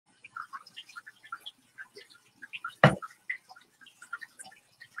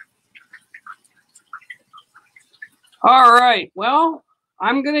All right, well,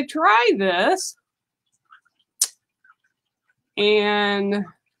 I'm going to try this. And,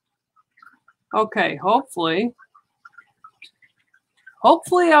 okay, hopefully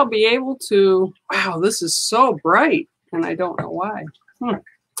I'll be able to, wow, this is so bright, and I don't know why.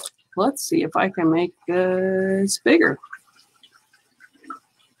 Let's see if I can make this bigger.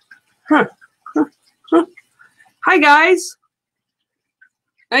 Hi, guys.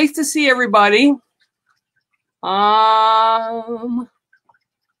 Nice to see everybody. All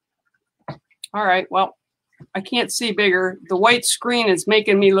right, well, I can't see bigger. The white screen is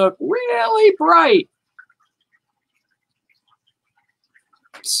making me look really bright.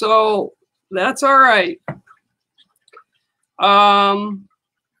 So that's all right.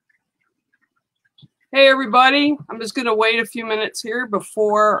 Hey, everybody. I'm just going to wait a few minutes here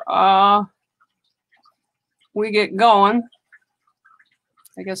before we get going.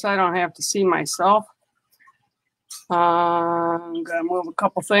 I guess I don't have to see myself. I'm going to move a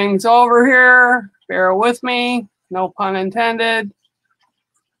couple things over here. Bear with me. No pun intended.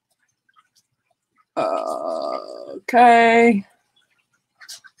 Okay.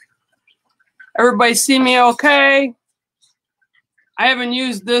 Everybody see me okay? I haven't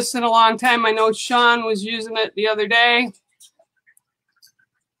used this in a long time. I know Sean was using it the other day.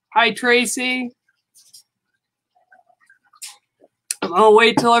 Hi, Tracy. I'll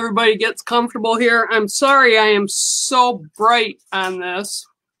wait till everybody gets comfortable here. I'm sorry I am so bright on this.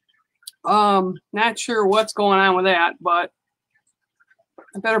 Not sure what's going on with that, but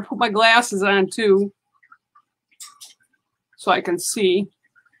I better put my glasses on too so I can see.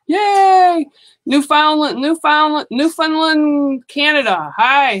 Yay! Newfoundland, Canada.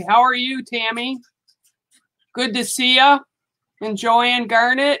 Hi, how are you, Tammy? Good to see ya. And Joanne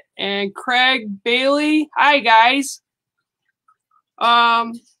Garnett and Craig Bailey. Hi, guys.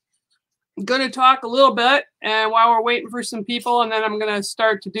 I'm going to talk a little bit, and while we're waiting for some people, and then I'm going to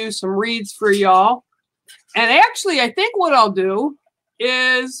start to do some reads for y'all. And actually, I think what I'll do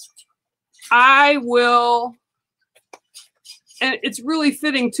is I will, and it's really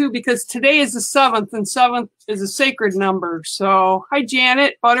fitting too, because today is the 7th, and 7th is a sacred number. So, hi,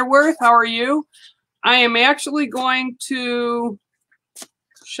 Janet Butterworth. How are you? I am actually going to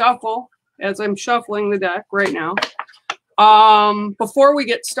shuffle as I'm shuffling the deck right now. Before we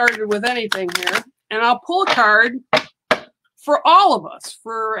get started with anything here, and I'll pull a card for all of us,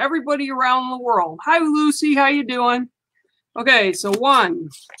 for everybody around the world. Hi, Lucy. How you doing? Okay, so 1,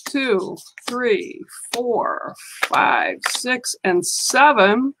 2, 3, 4, 5, 6, and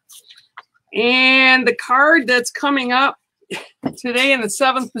 7. And the card that's coming up today in the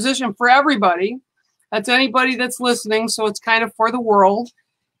 7th position for everybody, that's anybody that's listening, so it's kind of for the world,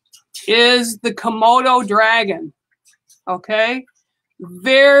 is the Komodo Dragon. Okay?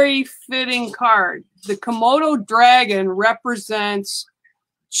 Very fitting card. The Komodo Dragon represents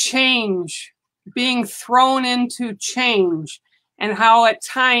change, being thrown into change, and how at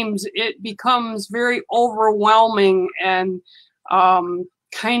times it becomes very overwhelming and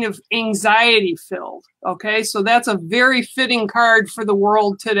kind of anxiety filled. Okay, so that's a very fitting card for the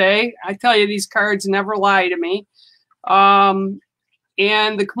world today. I tell you, these cards never lie to me.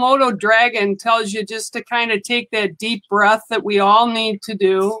 And the Komodo Dragon tells you just to kind of take that deep breath that we all need to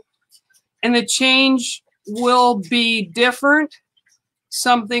do. And the change will be different,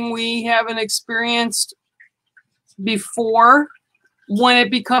 something we haven't experienced before. When it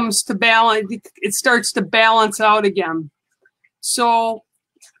becomes to balance, it starts to balance out again. So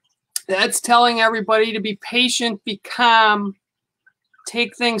that's telling everybody to be patient, be calm,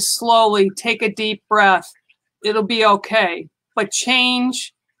 take things slowly, take a deep breath. It'll be okay. But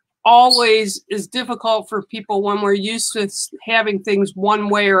change always is difficult for people when we're used to having things one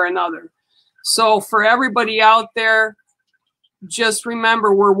way or another. So for everybody out there, just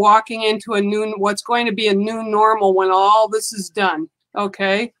remember we're walking into what's going to be a new normal when all this is done.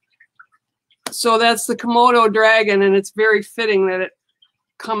 Okay? So that's the Komodo Dragon, and it's very fitting that it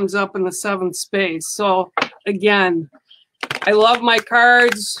comes up in the 7th space. So again, I love my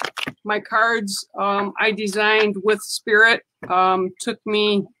cards. My cards I designed with Spirit. Took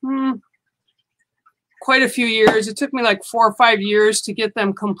me quite a few years. It took me like 4 or 5 years to get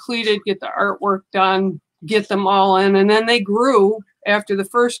them completed, get the artwork done, get them all in, and then they grew after the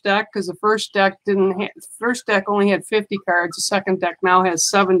first deck, because the first deck only had 50 cards. The second deck now has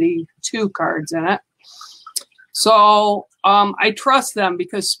 72 cards in it. So I trust them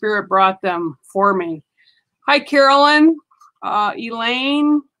because Spirit brought them for me. Hi, Carolyn,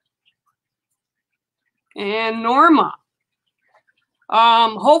 Elaine, and Norma.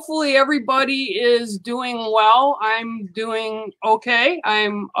 Hopefully everybody is doing well. I'm doing okay.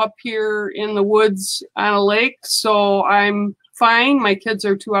 I'm up here in the woods on a lake, so I'm fine. My kids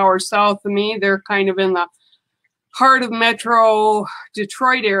are 2 hours south of me. They're kind of in the heart of Metro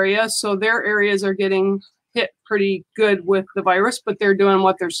Detroit area, so their areas are getting hit pretty good with the virus, but they're doing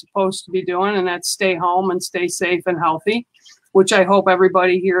what they're supposed to be doing, and that's stay home and stay safe and healthy, which I hope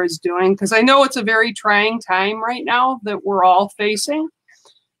everybody here is doing, because I know it's a very trying time right now that we're all facing.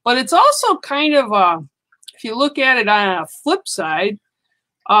 But it's also kind of if you look at it on a flip side,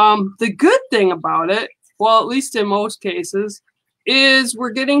 the good thing about it, well, at least in most cases, is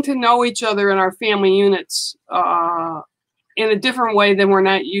we're getting to know each other in our family units in a different way than we're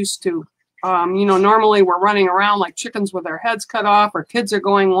not used to. You know, normally we're running around like chickens with our heads cut off. Our kids are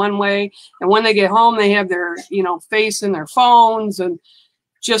going one way, and when they get home, they have their, you know, face in their phones, and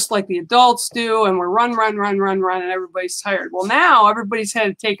just like the adults do, and we're run, and everybody's tired. Well, now everybody's had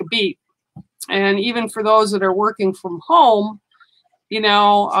to take a beat, and even for those that are working from home, you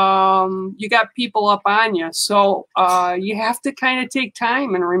know, you got people up on you, so you have to kind of take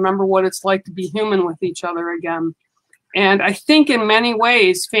time and remember what it's like to be human with each other again. And I think in many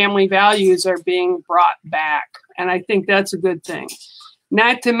ways, family values are being brought back. And I think that's a good thing.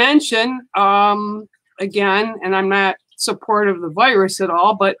 Not to mention, again, and I'm not supportive of the virus at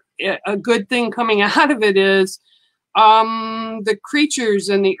all, but a good thing coming out of it is the creatures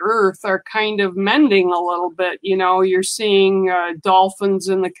in the earth are kind of mending a little bit. You know, you're seeing dolphins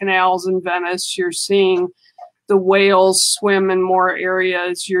in the canals in Venice. You're seeing the whales swim in more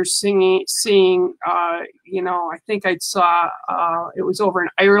areas. You're seeing you know, I think I saw, it was over in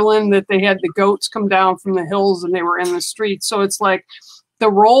Ireland that they had the goats come down from the hills and they were in the streets. So it's like the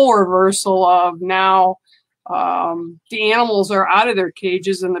role reversal of now the animals are out of their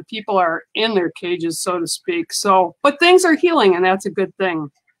cages and the people are in their cages, so to speak. So, but things are healing, and that's a good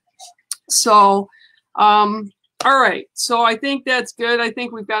thing. So, all right, so I think that's good. I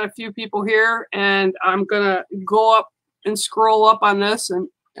think we've got a few people here, and I'm going to go up and scroll up on this, and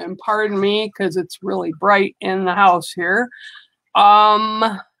pardon me because it's really bright in the house here.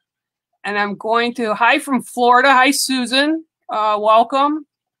 And I'm going to, hi from Florida. Hi, Susan. Welcome.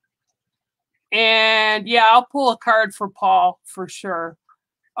 And yeah, I'll pull a card for Paul for sure.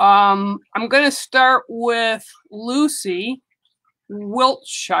 I'm going to start with Lucy,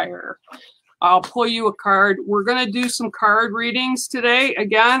 Wiltshire. I'll pull you a card. We're going to do some card readings today.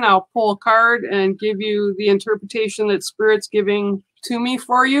 Again, I'll pull a card and give you the interpretation that Spirit's giving to me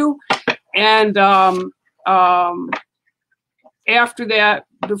for you. And after that,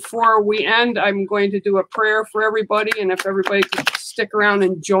 before we end, I'm going to do a prayer for everybody. And if everybody could stick around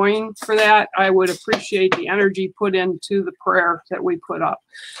and join for that, I would appreciate the energy put into the prayer that we put up.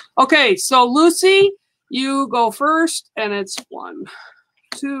 Okay, so Lucy, you go first. And it's 1,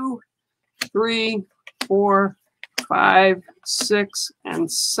 2, 3, 4, 5, 6,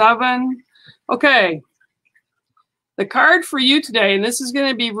 and 7. Okay. The card for you today, and this is going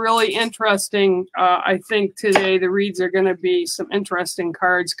to be really interesting. I think today the reads are going to be some interesting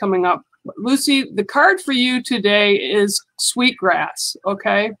cards coming up. Lucy, the card for you today is sweetgrass,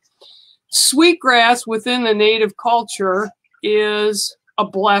 okay? Sweetgrass within the native culture is a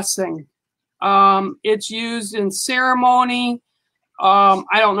blessing. It's used in ceremony. I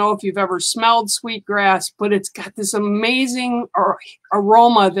don't know if you've ever smelled sweetgrass, but it's got this amazing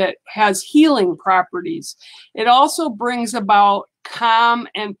aroma that has healing properties. It also brings about calm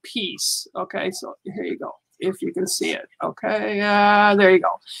and peace. Okay, so here you go, if you can see it. Okay, there you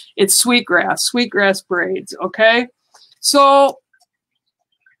go. It's sweetgrass braids. Okay, so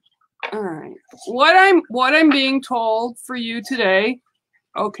all right, what I'm being told for you today,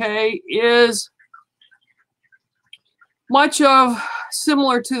 okay, is much of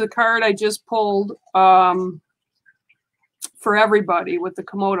similar to the card I just pulled for everybody with the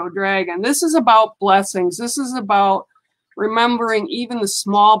Komodo dragon. This is about blessings. This is about remembering even the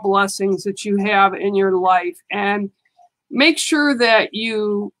small blessings that you have in your life, and make sure that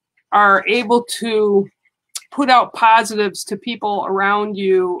you are able to put out positives to people around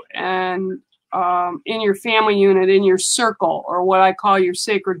you and in your family unit, in your circle, or what I call your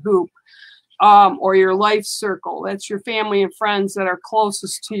sacred hoop. Or your life circle. That's your family and friends that are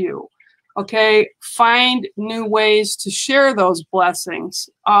closest to you. Okay, find new ways to share those blessings.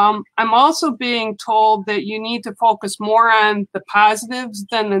 I'm also being told that you need to focus more on the positives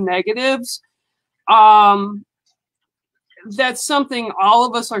than the negatives. That's something all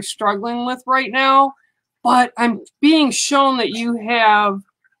of us are struggling with right now, but I'm being shown that you have,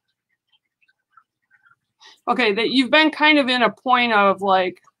 okay, that you've been kind of in a point of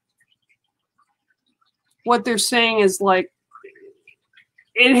like, what they're saying is like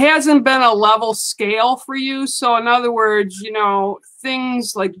it hasn't been a level scale for you. So in other words, you know,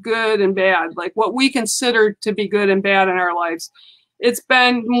 things like good and bad, like what we consider to be good and bad in our lives, it's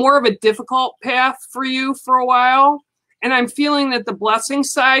been more of a difficult path for you for a while. And I'm feeling that the blessing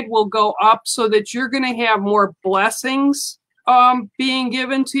side will go up so that you're going to have more blessings being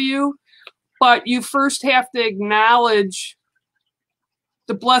given to you. But you first have to acknowledge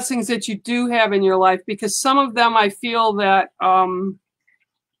the blessings that you do have in your life, because some of them I feel that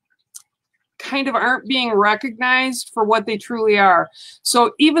kind of aren't being recognized for what they truly are.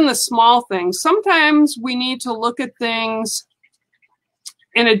 So even the small things, sometimes we need to look at things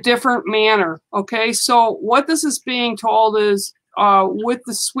in a different manner. Okay, so what this is being told is with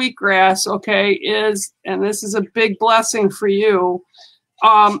the sweetgrass, okay, is, and this is a big blessing for you,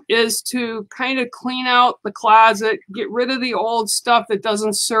 is to kind of clean out the closet, get rid of the old stuff that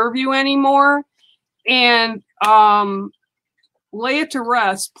doesn't serve you anymore, and lay it to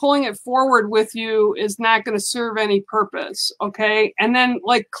rest. Pulling it forward with you is not going to serve any purpose, okay? And then,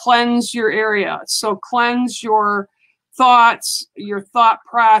 like, cleanse your area. So cleanse your thoughts, your thought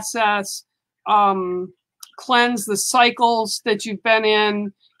process, cleanse the cycles that you've been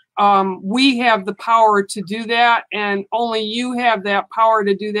in. We have the power to do that, and only you have that power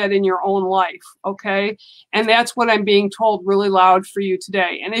to do that in your own life, okay? And that's what I'm being told really loud for you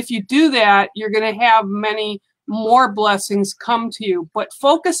today. And if you do that, you're going to have many more blessings come to you. But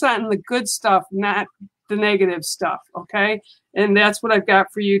focus on the good stuff, not the negative stuff, okay? And that's what I've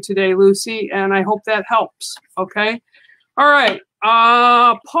got for you today, Lucy, and I hope that helps, okay? All right,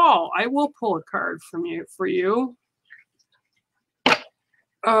 Paul, I will pull a card from you for you.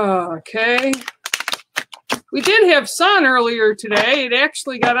 Okay. We did have sun earlier today. It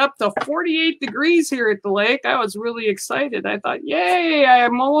actually got up to 48 degrees here at the lake. I was really excited. I thought, yay,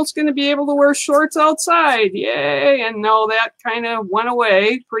 I'm almost going to be able to wear shorts outside. Yay. And no, that kind of went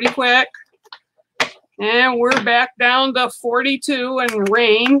away pretty quick. And we're back down to 42 and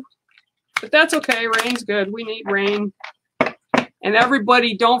rain. But that's okay. Rain's good. We need rain. And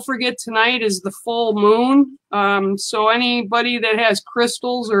everybody, don't forget, tonight is the full moon. So anybody that has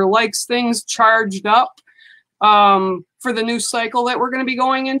crystals or likes things charged up for the new cycle that we're going to be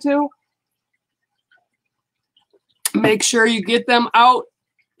going into, make sure you get them out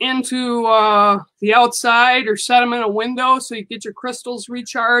into the outside, or set them in a window so you get your crystals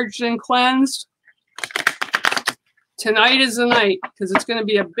recharged and cleansed. Tonight is the night, because it's going to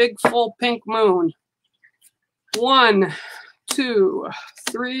be a big full pink moon. 1, 2,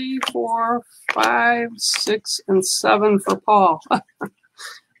 3, 4, 5, 6, and 7 for Paul.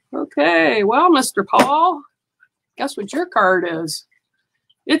 Okay, well, Mr. Paul, guess what your card is?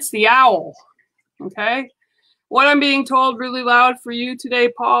 It's the owl, okay? What I'm being told really loud for you today,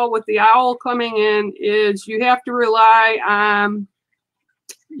 Paul, with the owl coming in, is you have to rely on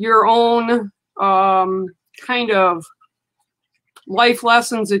your own kind of life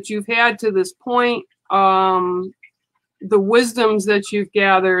lessons that you've had to this point, the wisdoms that you've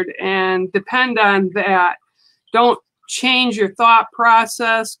gathered, and depend on that. Don't change your thought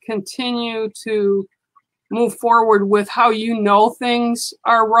process. Continue to move forward with how you know things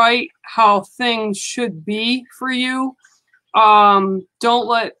are right, how things should be for you. Don't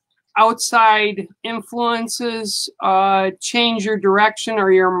let outside influences change your direction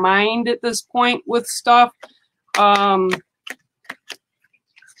or your mind at this point with stuff.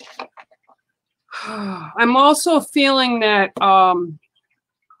 I'm also feeling that,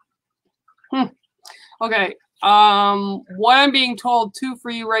 okay, what I'm being told too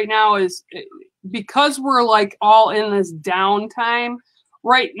for you right now is, because we're like all in this downtime,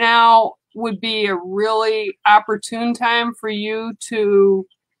 right now would be a really opportune time for you to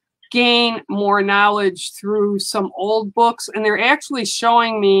gain more knowledge through some old books. And they're actually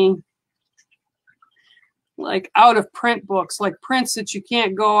showing me like out of print books, like prints that you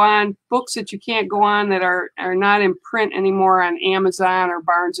can't go on, books that you can't go on, that are not in print anymore on Amazon or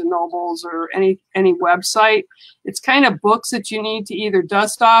Barnes and Nobles or any website. It's kind of books that you need to either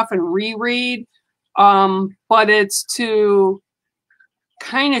dust off and reread, but it's to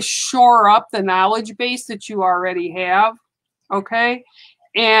kind of shore up the knowledge base that you already have, okay?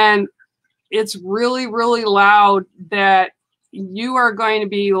 And it's really, really loud that you are going to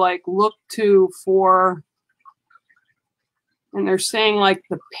be like looked to for, and they're saying like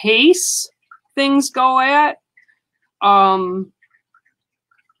the pace things go at.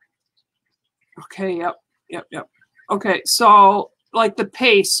 Okay, yep. Okay, so like the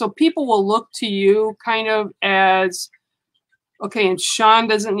pace. So people will look to you kind of as, okay, and Sean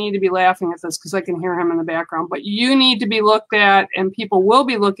doesn't need to be laughing at this because I can hear him in the background, but you need to be looked at, and people will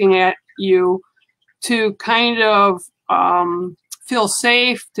be looking at you to kind of feel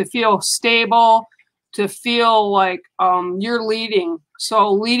safe, to feel stable, to feel like you're leading.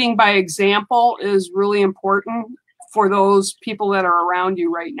 So leading by example is really important for those people that are around you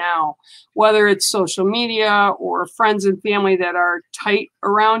right now, whether it's social media or friends and family that are tight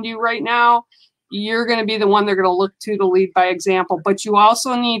around you right now. You're going to be the one they're going to look to lead by example. But you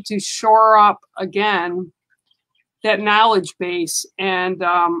also need to shore up, again, that knowledge base. And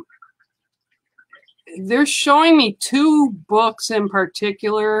they're showing me 2 books in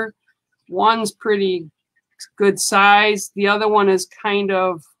particular. One's pretty good size. The other one is kind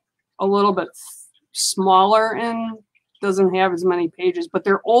of a little bit smaller and doesn't have as many pages, but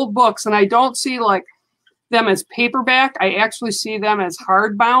they're old books, and I don't see like them as paperback. I actually see them as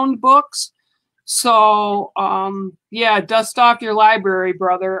hardbound books. So yeah, dust off your library,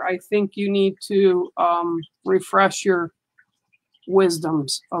 brother. I think you need to refresh your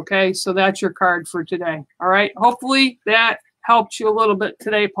wisdoms. Okay, so that's your card for today. All right, hopefully that helped you a little bit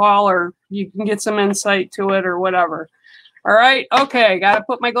today, Paul, or you can get some insight to it or whatever. All right, okay, got to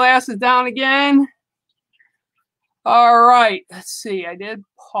put my glasses down again. All right, let's see. I did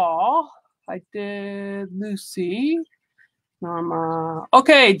Paul. I did Lucy.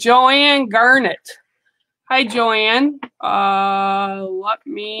 Okay, Joanne Garnett. Hi, Joanne. Let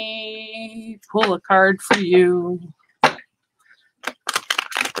me pull a card for you.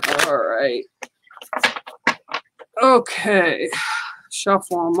 All right. Okay.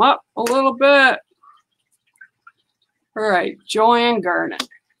 Shuffle them up a little bit. All right, Joanne Garnett.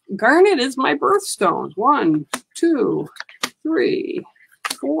 Garnet is my birthstone. 1, 2, 3,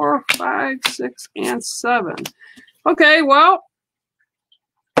 4, 5, 6, and 7. Okay, well,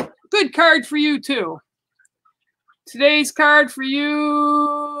 good card for you too. Today's card for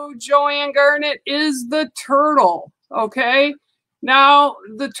you, Joanne Garnett, is the turtle. Okay, now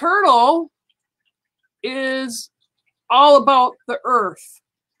the turtle is all about the earth.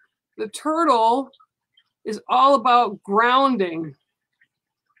 The turtle is all about grounding.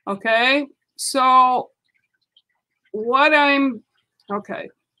 Okay, so what okay.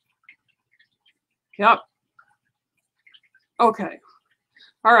 Yep. Okay.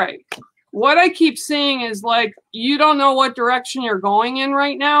 All right. What I keep seeing is like, you don't know what direction you're going in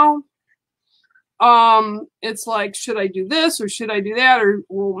right now. It's like, should I do this or should I do that? Or,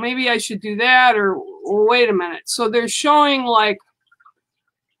 well, maybe I should do that, or well, wait a minute. So they're showing like,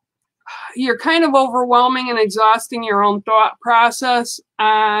 you're kind of overwhelming and exhausting your own thought process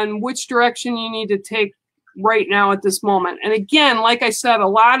on which direction you need to take right now at this moment. And again, like I said, a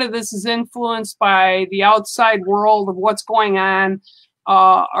lot of this is influenced by the outside world of what's going on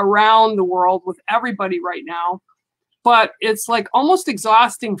around the world with everybody right now. But it's like almost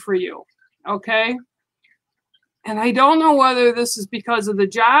exhausting for you, okay? And I don't know whether this is because of the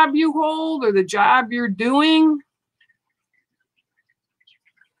job you hold or the job you're doing,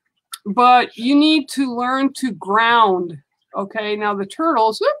 but you need to learn to ground. Okay, now the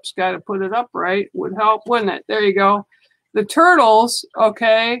turtles, oops, got to put it up right, would help, wouldn't it? There you go. The turtles,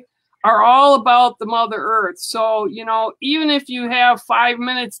 okay, are all about the Mother Earth. So, you know, even if you have 5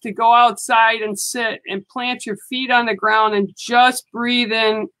 minutes to go outside and sit and plant your feet on the ground and just breathe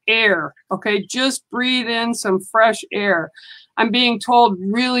in air, okay, just breathe in some fresh air. I'm being told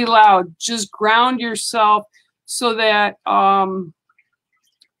really loud, just ground yourself so that,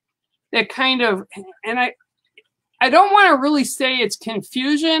 that kind of, and I don't want to really say it's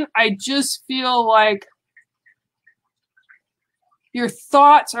confusion. I just feel like your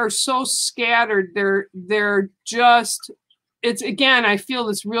thoughts are so scattered. They're just, it's, again, I feel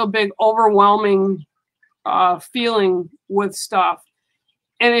this real big overwhelming feeling with stuff.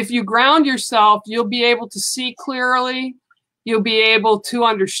 And if you ground yourself, you'll be able to see clearly. You'll be able to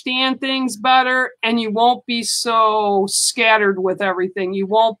understand things better, and you won't be so scattered with everything. You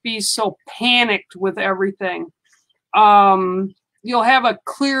won't be so panicked with everything. You'll have a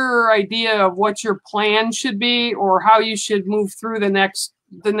clearer idea of what your plan should be or how you should move through the next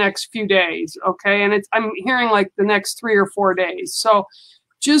few days. Okay, and I'm hearing like the next 3 or 4 days. So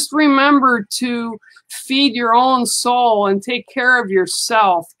just remember to feed your own soul and take care of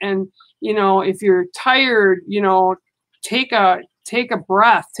yourself. And you know, if you're tired, you know, take a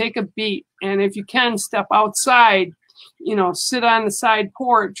breath, take a beat, and if you can, step outside. You know, sit on the side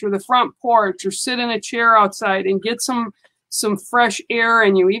porch or the front porch, or sit in a chair outside and get some fresh air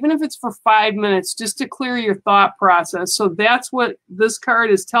in you, even if it's for 5 minutes, just to clear your thought process. So that's what this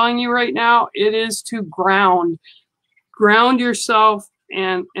card is telling you right now. It is to ground yourself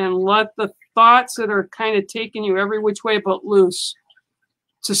and let the thoughts that are kind of taking you every which way but loose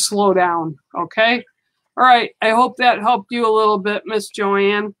to slow down. Okay. All right. I hope that helped you a little bit, Miss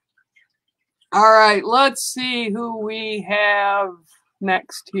Joanne. All right, let's see who we have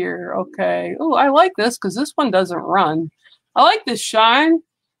next here. Okay. Oh, I like this because this one doesn't run. I like this shine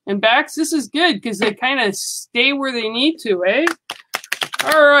and backs. This is good because they kind of stay where they need to, eh?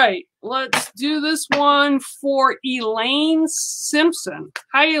 All right, let's do this one for Elaine Simpson.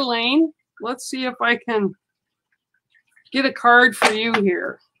 Hi, Elaine. Let's see if I can get a card for you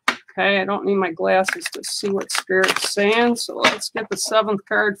here. Okay, I don't need my glasses to see what Spirit's saying, so let's get the 7th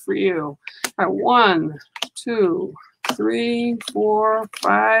card for you. All right, 1, 2, 3, 4,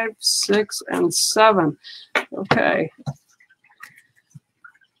 5, 6, and 7. Okay.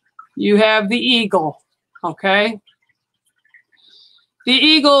 You have the eagle, okay? The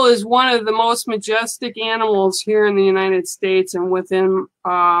eagle is one of the most majestic animals here in the United States and within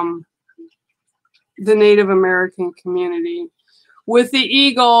the Native American community. With the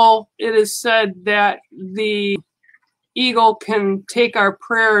eagle, it is said that the eagle can take our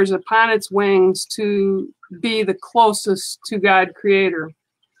prayers upon its wings to be the closest to God Creator.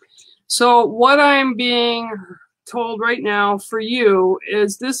 So what I'm being told right now for you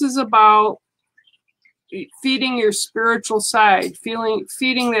is this is about feeding your spiritual side,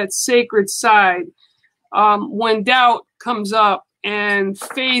 feeding that sacred side. When doubt comes up and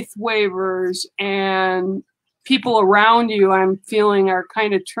faith wavers and people around you, I'm feeling, are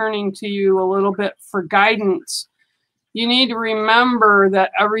kind of turning to you a little bit for guidance. You need to remember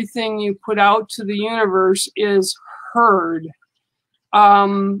that everything you put out to the universe is heard.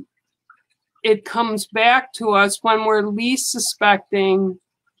 It comes back to us when we're least suspecting.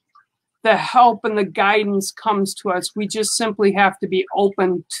 The help and the guidance comes to us. We just simply have to be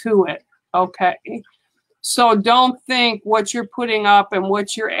open to it, okay? So don't think what you're putting up and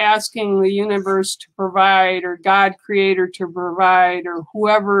what you're asking the universe to provide or God Creator to provide or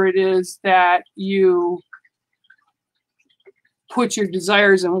whoever it is that you put your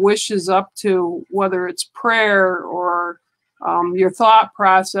desires and wishes up to, whether it's prayer or your thought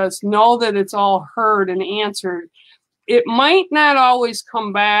process, know that it's all heard and answered. It might not always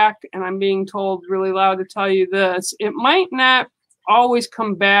come back, and I'm being told really loud to tell you this, it might not always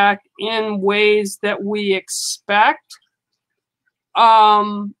come back in ways that we expect,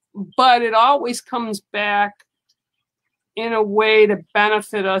 but it always comes back in a way to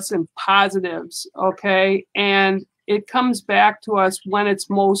benefit us in positives, okay? And it comes back to us when it's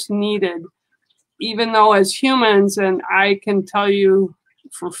most needed, even though as humans, and I can tell you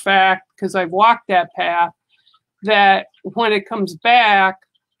for fact, because I've walked that path, that when it comes back,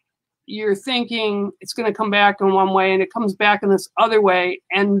 you're thinking it's going to come back in one way and it comes back in this other way,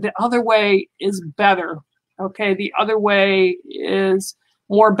 and the other way is better, okay? The other way is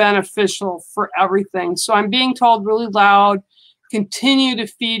more beneficial for everything. So I'm being told really loud, continue to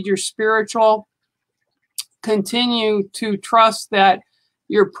feed your spiritual, continue to trust that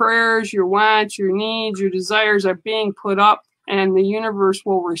your prayers, your wants, your needs, your desires are being put up and the universe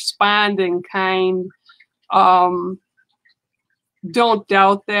will respond in kind. Don't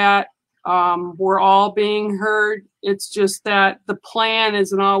doubt that. We're all being heard. It's just that the plan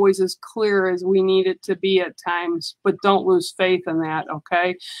isn't always as clear as we need it to be at times, but don't lose faith in that,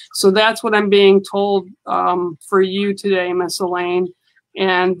 okay? So that's what I'm being told for you today, Miss Elaine.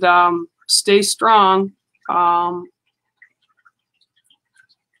 And stay strong.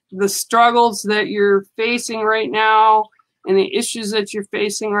 The struggles that you're facing right now and the issues that you're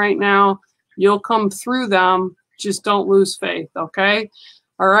facing right now, you'll come through them. Just don't lose faith, okay?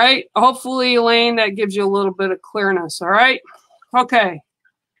 All right. Hopefully, Elaine, that gives you a little bit of clearness, all right? Okay.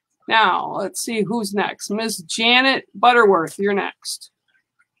 Now, let's see who's next. Miss Janet Butterworth, you're next.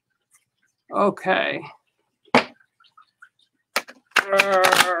 Okay. All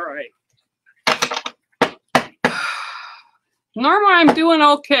right. Norma, I'm doing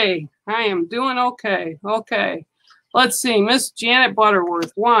okay. I am doing okay. Okay. Let's see. Miss Janet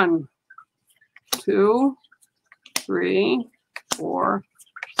Butterworth. 1, 2, 3, 4,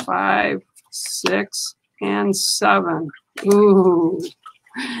 5, 6, and 7. Ooh.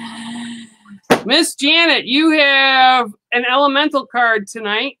 Miss Janet, you have an elemental card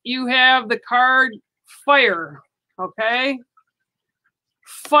tonight. You have the card Fire. Okay?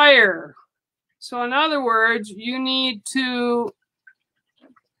 Fire. So in other words, you need to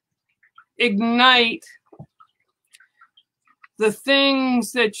ignite the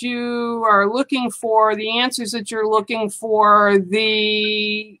things that you are looking for, the answers that you're looking for,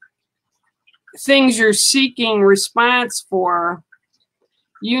 the things you're seeking response for.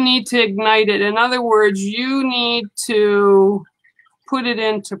 You need to ignite it. In other words, you need to put it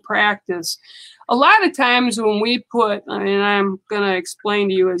into practice. A lot of times when we put, and I'm going to explain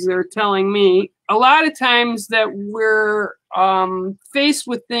to you as they're telling me, a lot of times that we're faced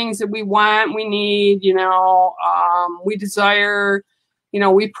with things that we want, we need, we desire,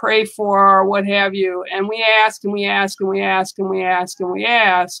 we pray for, what have you, and we ask and we ask and we ask and we ask and we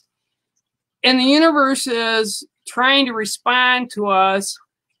ask. And the universe is trying to respond to us,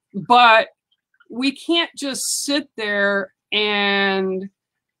 but we can't just sit there and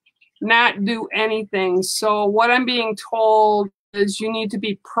not do anything. So what I'm being told is you need to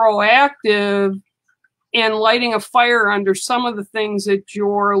be proactive in lighting a fire under some of the things that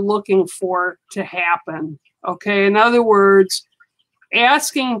you're looking for to happen. Okay, in other words,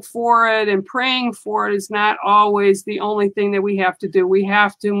 asking for it and praying for it is not always the only thing that we have to do. We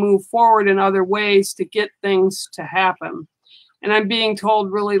have to move forward in other ways to get things to happen. And I'm being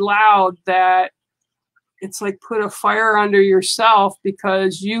told really loud that it's like put a fire under yourself,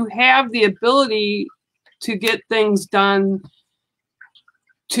 because you have the ability to get things done,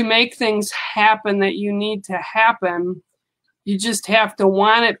 to make things happen that you need to happen. You just have to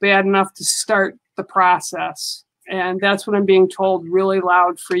want it bad enough to start the process. And that's what I'm being told really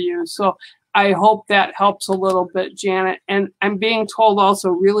loud for you. So I hope that helps a little bit, Janet. And I'm being told also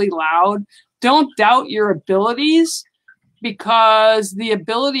really loud, don't doubt your abilities, because the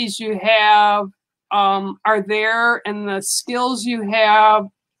abilities you have are there, and the skills you have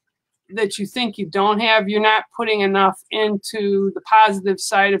that you think you don't have, you're not putting enough into the positive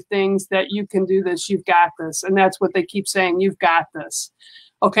side of things that you can do this, you've got this. And that's what they keep saying, you've got this.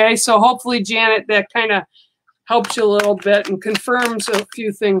 Okay, so hopefully, Janet, that kind of helps you a little bit and confirms a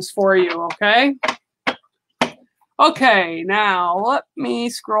few things for you, okay? Okay, now let me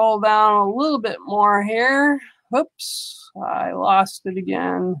scroll down a little bit more here. Oops, I lost it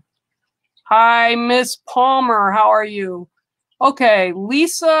again. Hi, Miss Palmer, how are you? Okay,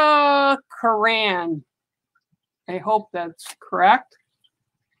 Lisa Karan. I hope that's correct.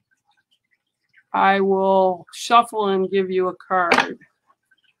 I will shuffle and give you a card.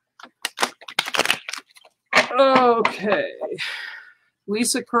 Okay,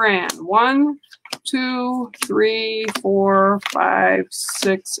 Lisa Karan. 1, 2, 3, 4, 5,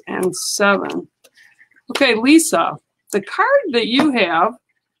 6, and 7. Okay, Lisa, the card that you have,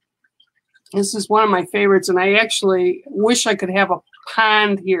 this is one of my favorites, and I actually wish I could have a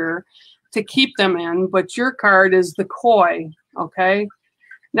pond here to keep them in, but your card is the koi, okay?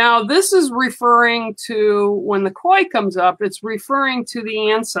 Now, this is referring to, when the koi comes up, it's referring to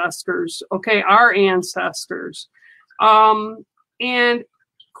the ancestors, okay, our ancestors. And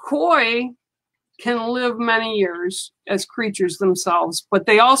koi can live many years as creatures themselves, but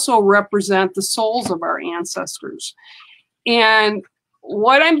they also represent the souls of our ancestors. And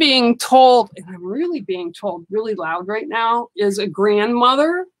what I'm being told, and I'm really being told really loud right now, is a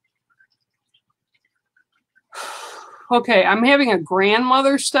grandmother. Okay, I'm having a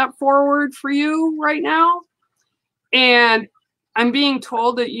grandmother step forward for you right now. And I'm being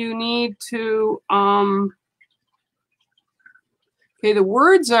told that you need to, okay, the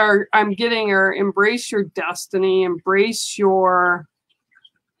words I'm getting are embrace your destiny, embrace your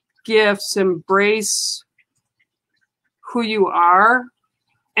gifts, embrace who you are,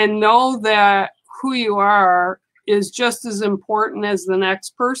 and know that who you are is just as important as the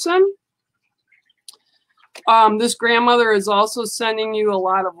next person. This grandmother is also sending you a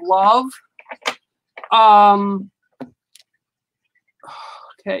lot of love.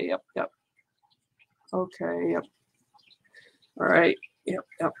 Okay, yep. Okay, yep. All right, yep.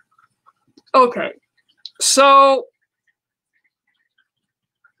 Okay, so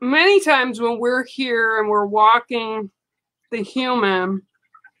many times when we're here and we're walking the human,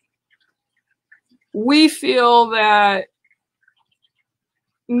 we feel that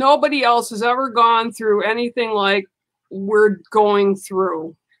nobody else has ever gone through anything like we're going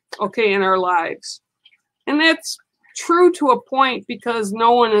through, okay, in our lives. And that's true to a point, because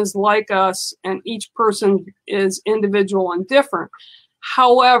no one is like us and each person is individual and different.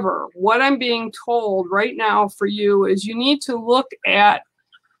 However, what I'm being told right now for you is you need to look at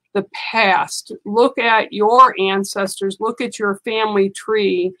the past, look at your ancestors, look at your family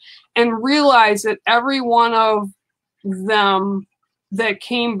tree, and realize that every one of them that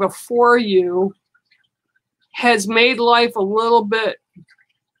came before you has made life a little bit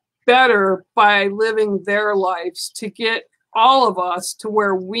better by living their lives to get all of us to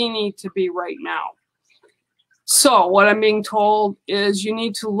where we need to be right now. So what I'm being told is you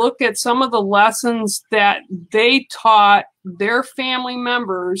need to look at some of the lessons that they taught their family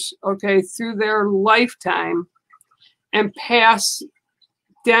members, okay, through their lifetime, and pass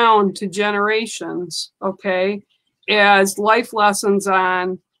down to generations, okay, as life lessons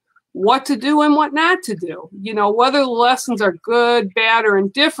on what to do and what not to do. You know, whether the lessons are good, bad, or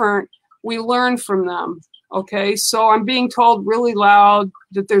indifferent, we learn from them, Okay, so I'm being told really loud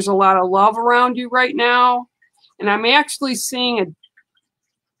that there's a lot of love around you right now. And I'm actually seeing a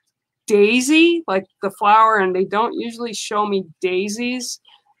daisy, like the flower, and they don't usually show me daisies,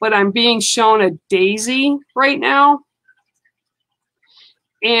 but I'm being shown a daisy right now.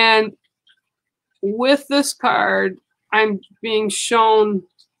 And with this card, I'm being shown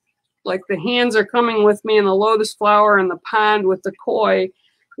like the hands are coming with me in the lotus flower and the pond with the koi,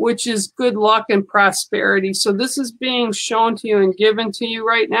 which is good luck and prosperity. So this is being shown to you and given to you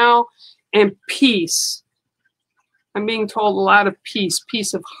right now, and peace. I'm being told a lot of peace,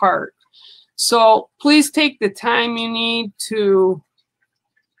 peace of heart. So please take the time you need to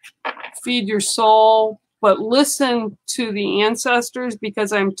feed your soul, but listen to the ancestors,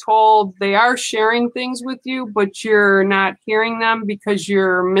 because I'm told they are sharing things with you, but you're not hearing them because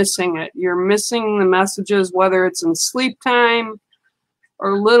you're missing it. You're missing the messages, whether it's in sleep time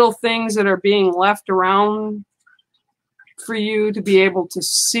or little things that are being left around for you to be able to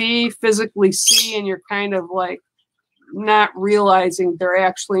see, physically see, and you're kind of like not realizing they're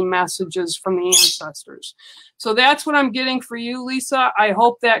actually messages from the ancestors. So that's what I'm getting for you, Lisa. I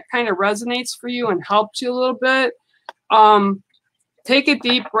hope that kind of resonates for you and helps you a little bit. Take a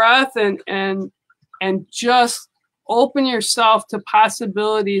deep breath and just open yourself to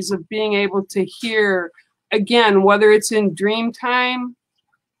possibilities of being able to hear again, whether it's in dream time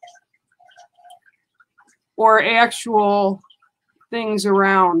or actual things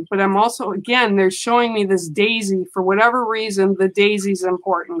around. But I'm also, again, they're showing me this daisy. For whatever reason, the daisy's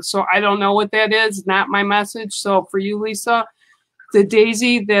important. So I don't know what that is, not my message. So for you, Lisa, the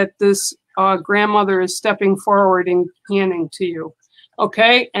daisy that this grandmother is stepping forward and handing to you.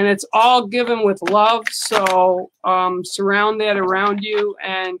 Okay, and it's all given with love. So surround that around you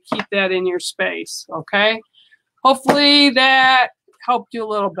and keep that in your space. Okay, hopefully that helped you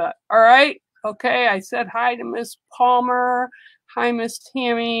a little bit. All right. Okay, I said hi to Miss Palmer. Hi, Miss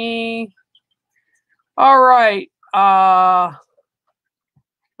Tammy. All right.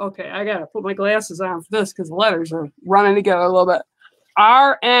 Okay, I got to put my glasses on for this because the letters are running together a little bit.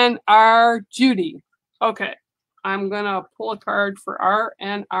 RNR Judy. Okay, I'm going to pull a card for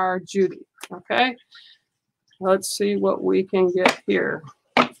RNR Judy. Okay, let's see what we can get here.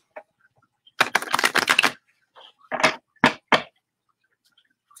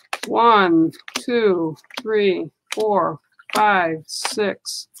 One, two, three, 4, 5,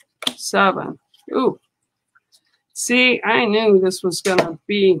 6, 7. Ooh. See, I knew this was going to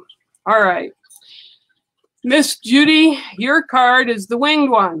be. All right. Miss Judy, your card is the Winged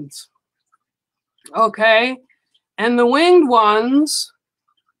Ones. Okay. And the Winged Ones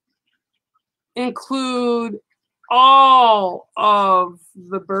include all of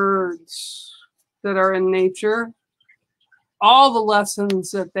the birds that are in nature, all the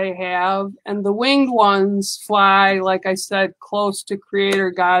lessons that they have, and the Winged Ones fly, like I said, close to Creator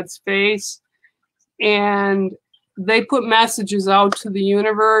God's face, and they put messages out to the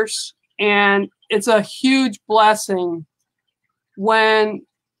universe, and it's a huge blessing when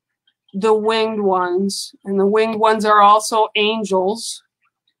the Winged Ones, and the Winged Ones are also angels,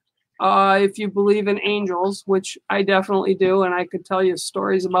 if you believe in angels, which I definitely do, and I could tell you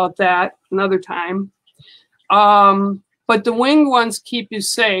stories about that another time. But the Winged Ones keep you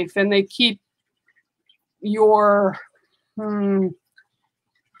safe, and they keep your... The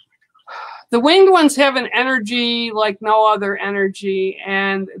Winged Ones have an energy like no other energy,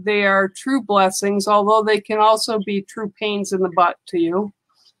 and they are true blessings, although they can also be true pains in the butt to you,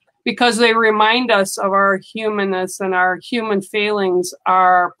 because they remind us of our humanness, and our human failings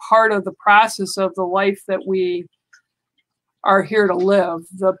are part of the process of the life that we are here to live,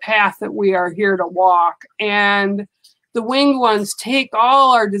 the path that we are here to walk. And the Winged Ones take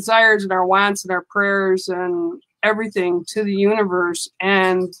all our desires and our wants and our prayers and everything to the universe,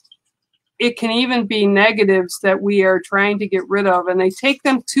 and it can even be negatives that we are trying to get rid of, and they take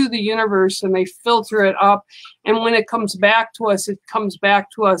them to the universe and they filter it up, and when it comes back to us, it comes back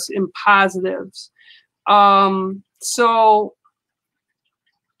to us in positives. So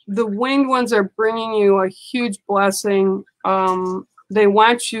the Winged Ones are bringing you a huge blessing. They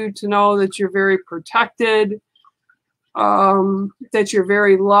want you to know that you're very protected, that you're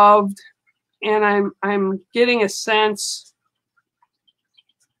very loved, and I'm getting a sense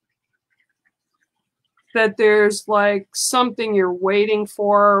that there's like something you're waiting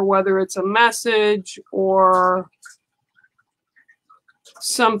for, whether it's a message or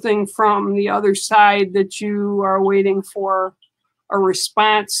something from the other side that you are waiting for a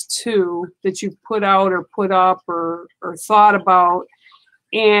response to, that you put out or put up or thought about.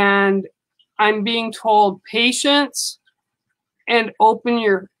 And I'm being told patience and open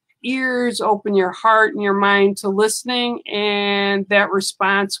your ears, open your heart and your mind to listening, and that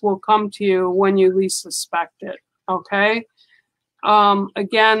response will come to you when you least suspect it. Okay.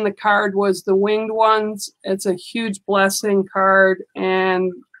 Again, the card was the Winged Ones. It's a huge blessing card,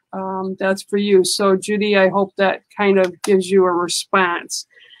 and that's for you. So, Judy, I hope that kind of gives you a response.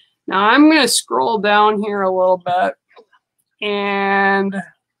 Now, I'm going to scroll down here a little bit and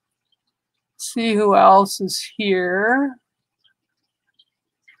see who else is here.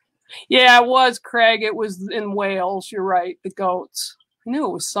 Yeah, it was, Craig. It was in Wales. You're right, the goats. I knew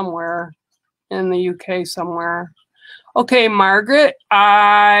it was somewhere in the UK somewhere. Okay, Margaret,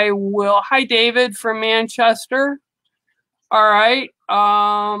 I will. Hi, David from Manchester. All right.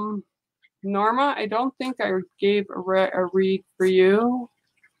 Norma, I don't think I gave a read for you.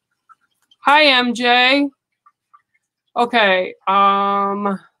 Hi, MJ. Okay.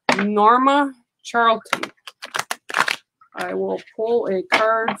 Norma Charlton. I will pull a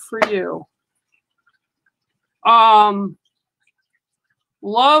card for you.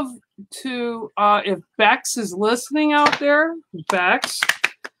 Love to, if Bex is listening out there, Bex,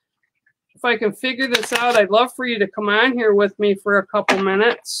 if I can figure this out, I'd love for you to come on here with me for a couple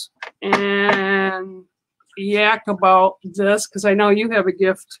minutes and yak about this, because I know you have a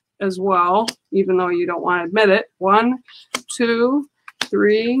gift as well, even though you don't want to admit it. 1, 2,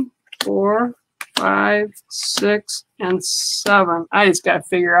 3, 4, 5, 6, and 7. I just got to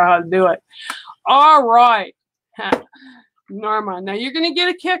figure out how to do it. All right. Norma. Now you're going to get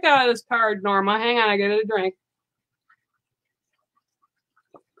a kick out of this card, Norma. Hang on, I got a drink.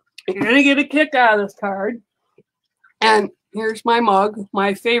 You're going to get a kick out of this card. And here's my mug,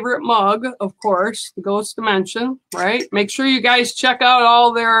 my favorite mug, of course, the Ghost Dimension, right? Make sure you guys check out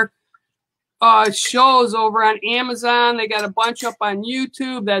all their shows over on Amazon. They got a bunch up on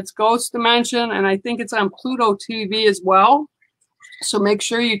YouTube. That's Ghost Dimension, and I think it's on Pluto TV as well. So make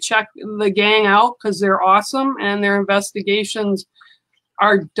sure you check the gang out, because they're awesome and their investigations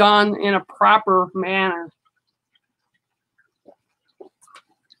are done in a proper manner.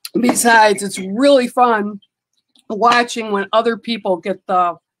 Besides, it's really fun watching when other people get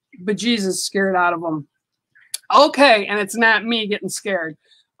the bejesus scared out of them. Okay, and it's not me getting scared.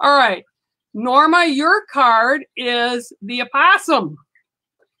 All right, Norma, your card is the opossum.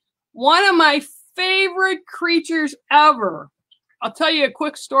 One of my favorite creatures ever. I'll tell you a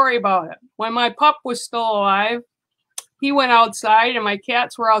quick story about it. When my pup was still alive, he went outside and my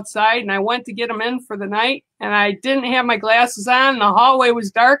cats were outside, and I went to get them in for the night, and I didn't have my glasses on, and the hallway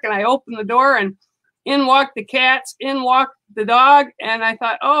was dark, and I opened the door, and in walked the cats, in walked the dog, and I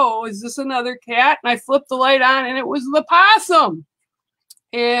thought, oh, is this another cat? And I flipped the light on, and it was the possum.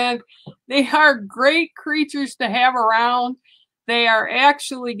 And they are great creatures to have around. They are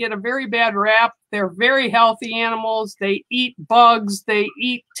actually get a very bad rap. They're very healthy animals. They eat bugs. They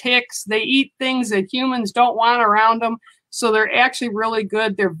eat ticks. They eat things that humans don't want around them. So they're actually really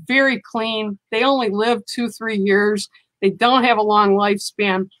good. They're very clean. They only live 2-3 years. They don't have a long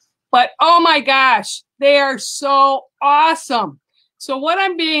lifespan. But, oh my gosh, they are so awesome. So what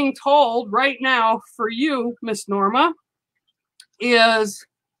I'm being told right now for you, Miss Norma, is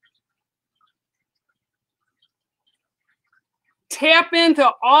tap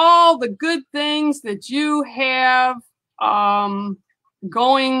into all the good things that you have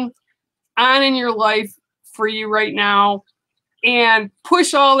going on in your life for you right now, and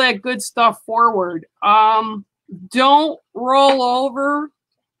push all that good stuff forward. Don't roll over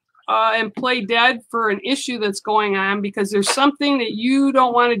and play dead for an issue that's going on, because there's something that you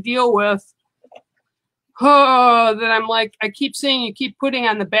don't want to deal with that I'm like, I keep saying you keep putting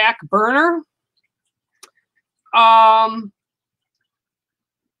on the back burner.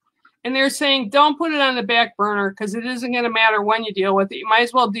 And they're saying, don't put it on the back burner, because it isn't going to matter when you deal with it. You might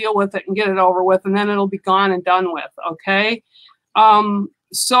as well deal with it and get it over with, and then it'll be gone and done with, okay?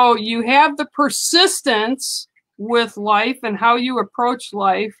 So you have the persistence with life and how you approach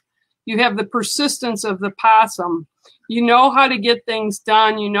life. You have the persistence of the possum. You know how to get things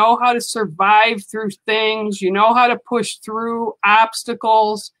done. You know how to survive through things. You know how to push through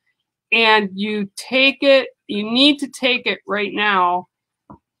obstacles. And you take it, you need to take it right now,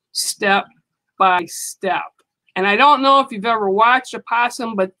 step by step. And I don't know if you've ever watched a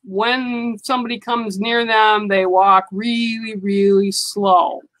possum, but when somebody comes near them, they walk really, really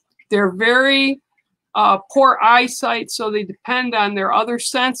slow. They're very poor eyesight, so they depend on their other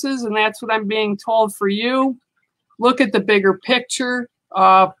senses, and that's what I'm being told for you. Look at the bigger picture.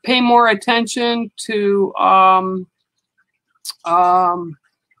 Pay more attention to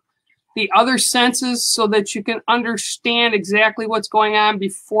the other senses, so that you can understand exactly what's going on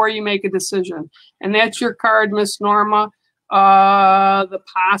before you make a decision. And that's your card, Miss Norma. The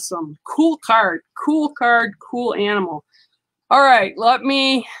possum. Cool card. Cool card. Cool animal. All right, let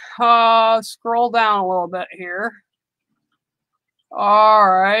me scroll down a little bit here. All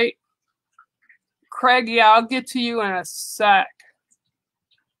right. Craig, yeah, I'll get to you in a sec.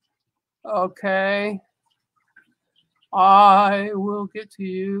 Okay. I will get to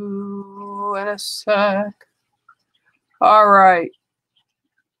you in a sec. All right.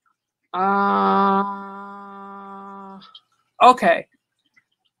 Okay.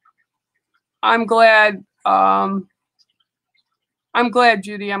 I'm glad,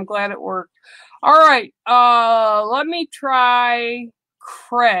 Judy. I'm glad it worked. All right. Let me try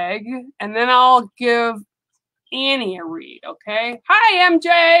Craig, and then I'll give Annie a read, okay? Hi,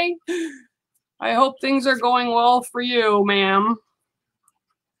 MJ. I hope things are going well for you, ma'am.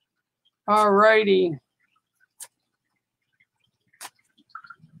 All righty.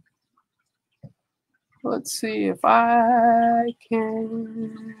 Let's see if I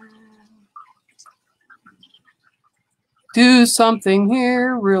can do something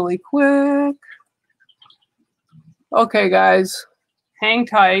here really quick. Okay, guys, hang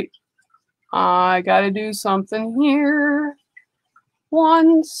tight. I got to do something here.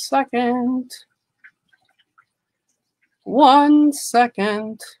 1 second. 1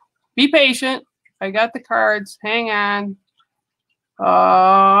 second. Be patient. I got the cards. Hang on.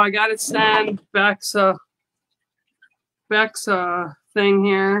 I got to send Beck's thing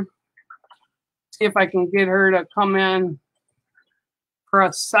here. See if I can get her to come in for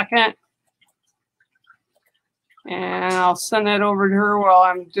a second. And I'll send that over to her while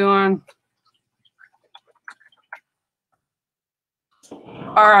I'm doing.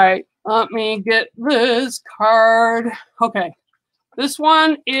 All right, let me get this card. Okay, this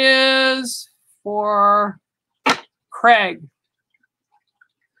one is for Craig.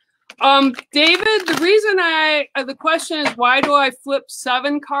 David, the reason the question is, why do I flip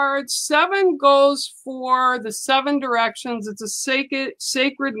 7 cards? 7 goes for the 7 directions. It's a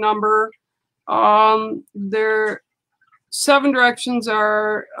sacred number. There 7 directions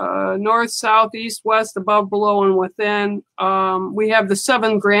are north, south, east, west, above, below, and within. We have the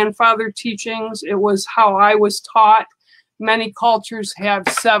 7 grandfather teachings. It was how I was taught. Many cultures have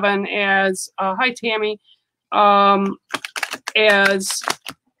 7 as, hi Tammy, as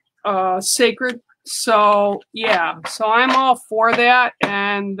sacred. So yeah, so I'm all for that.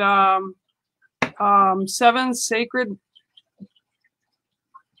 And 7 sacred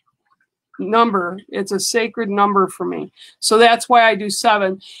number. It's a sacred number for me. So that's why I do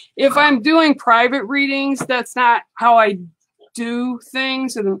 7. If I'm doing private readings, that's not how I do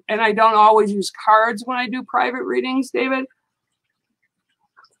things. And I don't always use cards when I do private readings, David.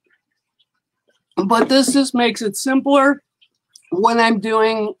 But this just makes it simpler when I'm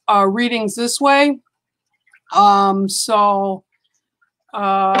doing readings this way.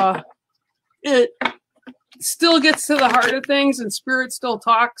 It still gets to the heart of things, and Spirit still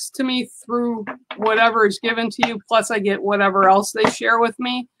talks to me through whatever is given to you, plus I get whatever else they share with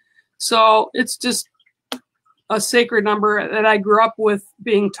me. So it's just a sacred number that I grew up with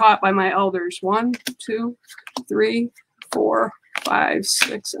being taught by my elders. 1, 2, 3, 4, 5,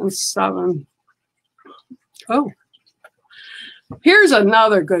 6, and 7. Oh, here's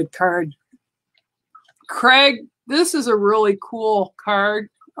another good card. Craig, this is a really cool card.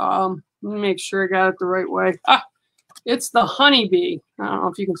 Let me make sure I got it the right way. It's the honeybee. I don't know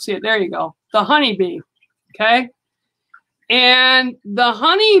if you can see it. There you go. The honeybee. Okay. And the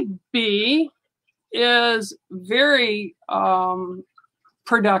honeybee is very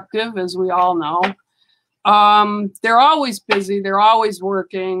productive, as we all know. They're always busy. They're always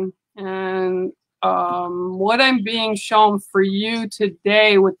working. And what I'm being shown for you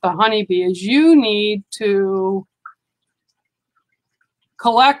today with the honeybee is you need to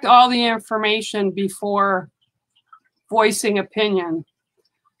collect all the information before voicing opinion.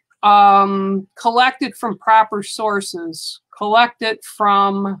 Collect it from proper sources. Collect it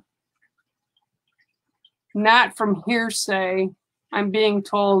from, not from hearsay. I'm being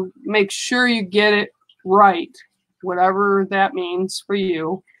told, make sure you get it right, whatever that means for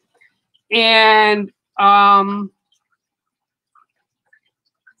you. And the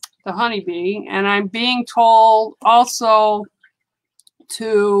honeybee, and I'm being told also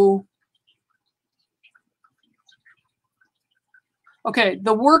to, okay,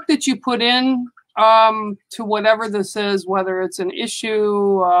 the work that you put in to whatever this is, whether it's an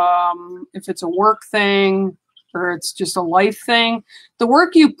issue, if it's a work thing, or it's just a life thing, the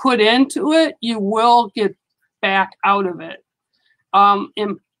work you put into it, you will get back out of it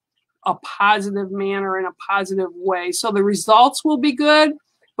in a positive manner, in a positive way. So the results will be good,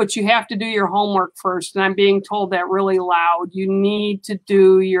 but you have to do your homework first. And I'm being told that really loud. You need to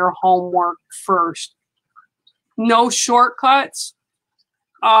do your homework first. No shortcuts.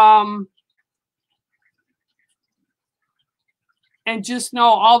 And just know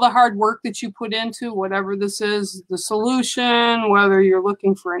all the hard work that you put into whatever this is, the solution, whether you're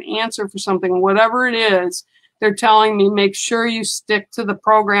looking for an answer for something, whatever it is, they're telling me make sure you stick to the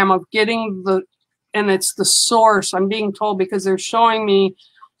program of getting the, and it's the source. I'm being told because they're showing me,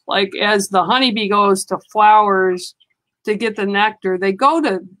 like, as the honeybee goes to flowers to get the nectar, they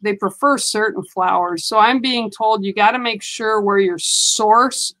prefer certain flowers. So I'm being told you got to make sure where your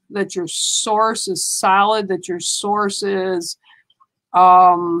source, that your source is solid, that your source is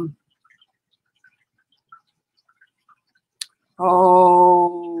oh,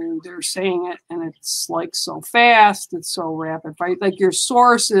 they're saying it, and it's like so fast, it's so rapid, right? Like your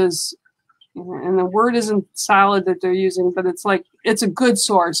source is, and the word isn't solid that they're using, but it's like, it's a good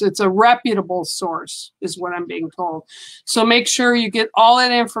source. It's a reputable source is what I'm being told. So make sure you get all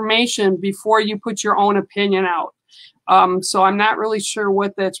that information before you put your own opinion out. So I'm not really sure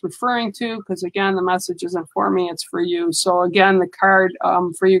what that's referring to, because again, the message isn't for me, it's for you. So again, the card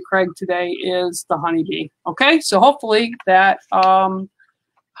for you, Craig, today is the honeybee. Okay, so hopefully that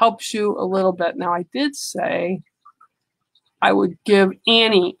helps you a little bit. Now, I did say I would give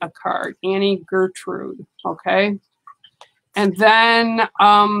Annie a card, Annie Gertrude, okay? And then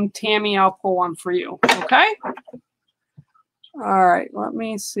Tammy, I'll pull one for you, okay? All right, let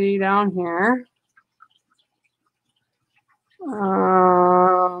me see down here.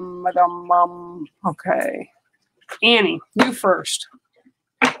 Okay, Annie, you first.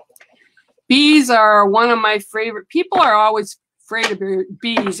 Bees are one of my favorite. People are always afraid of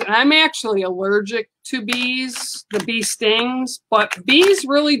bees, and I'm actually allergic to bees, the bee stings, but bees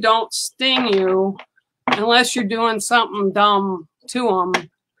really don't sting you unless you're doing something dumb to them.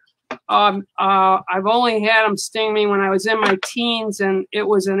 I've only had them sting me when I was in my teens, and it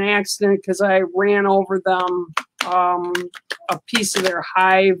was an accident because I ran over them. A piece of their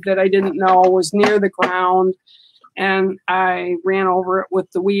hive that I didn't know was near the ground, and I ran over it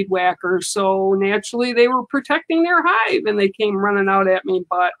with the weed whacker. So naturally they were protecting their hive and they came running out at me,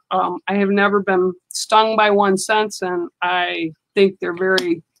 but I have never been stung by one since, and I think they're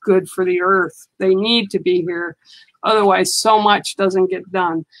very good for the earth. They need to be here, otherwise so much doesn't get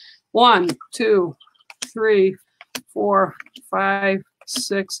done. 1, 2, 3, 4, 5,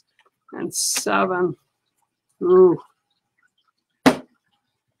 6, and 7. Ooh.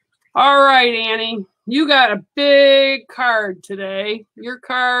 All right, Annie, you got a big card today. Your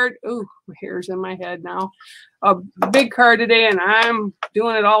card, ooh, hair's in my head now. A big card today, and I'm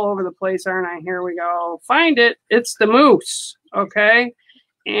doing it all over the place, aren't I? Here we go. Find it. It's the moose, okay?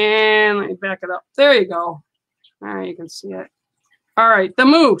 And let me back it up. There you go. All right, you can see it. All right, the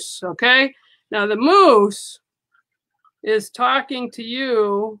moose, okay? Now, the moose is talking to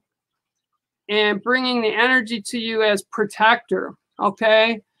you and bringing the energy to you as protector,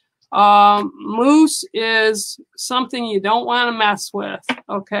 okay? Moose is something you don't want to mess with,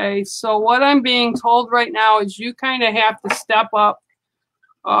 okay? So what I'm being told right now is you kind of have to step up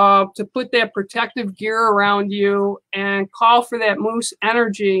to put that protective gear around you and call for that moose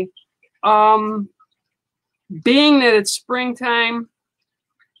energy. Being that it's springtime,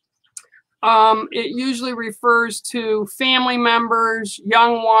 it usually refers to family members,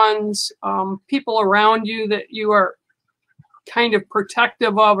 young ones, people around you that you are kind of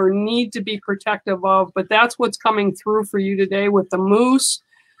protective of or need to be protective of, but that's what's coming through for you today with the moose.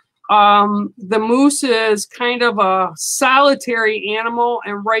 The moose is kind of a solitary animal,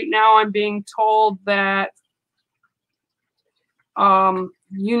 and right now I'm being told that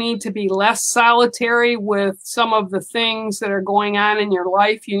you need to be less solitary with some of the things that are going on in your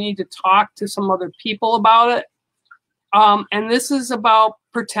life. You need to talk to some other people about it. And this is about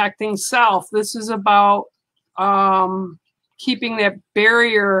protecting self. This is about keeping that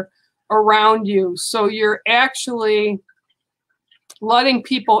barrier around you. So you're actually letting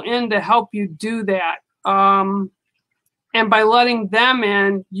people in to help you do that. And by letting them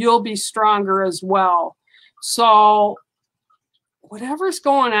in, you'll be stronger as well. So whatever's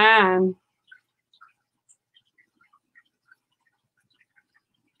going on,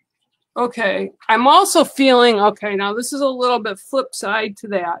 okay, I'm also feeling, okay, now this is a little bit flip side to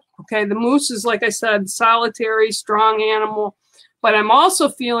that. Okay, the moose is, like I said, solitary, strong animal, but I'm also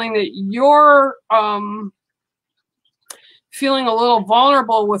feeling that you're feeling a little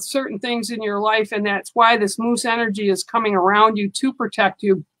vulnerable with certain things in your life, and that's why this moose energy is coming around you to protect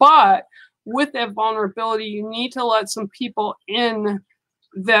you. But with that vulnerability, you need to let some people in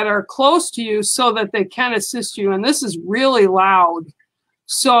that are close to you so that they can assist you. And this is really loud.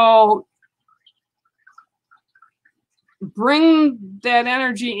 So bring that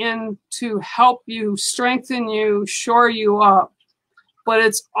energy in to help you, strengthen you, shore you up. But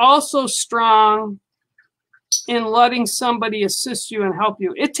it's also strong in letting somebody assist you and help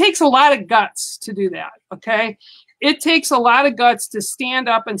you. It takes a lot of guts to do that, okay? It takes a lot of guts to stand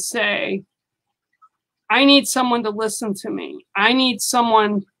up and say, I need someone to listen to me. I need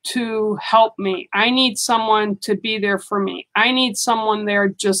someone to help me. I need someone to be there for me. I need someone there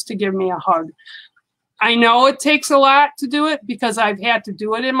just to give me a hug. I know it takes a lot to do it because I've had to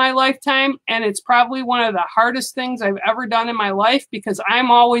do it in my lifetime, and it's probably one of the hardest things I've ever done in my life because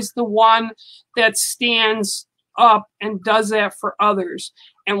I'm always the one that stands up and does that for others.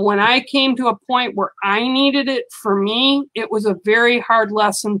 And when I came to a point where I needed it for me, it was a very hard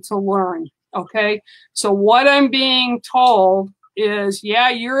lesson to learn. Okay, so what I'm being told is, yeah,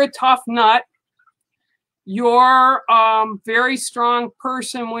 you're a tough nut. You're very strong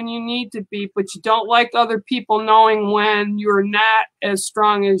person when you need to be, but you don't like other people knowing when you're not as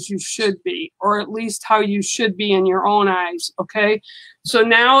strong as you should be, or at least how you should be in your own eyes. Okay, so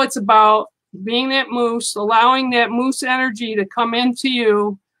now it's about being that moose, allowing that moose energy to come into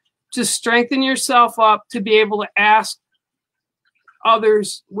you to strengthen yourself up to be able to ask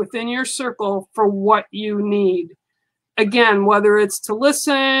others within your circle for what you need. Again, whether it's to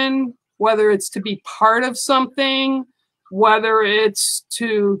listen, whether it's to be part of something, whether it's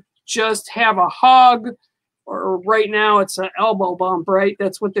to just have a hug, or right now it's an elbow bump, right?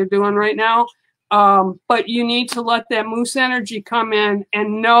 That's what they're doing right now. But you need to let that moose energy come in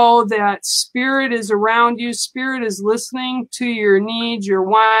and know that spirit is around you. Spirit is listening to your needs, your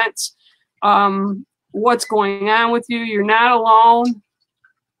wants, what's going on with you. You're not alone,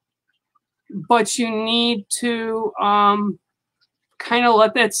 but you need to kind of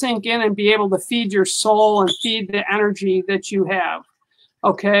let that sink in and be able to feed your soul and feed the energy that you have,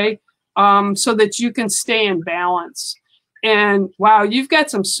 okay? So that you can stay in balance. And wow, you've got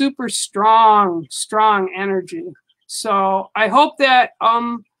some super strong energy. So I hope that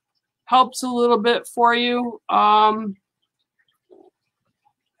helps a little bit for you.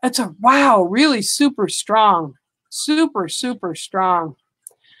 It's a wow, really super strong. Super strong.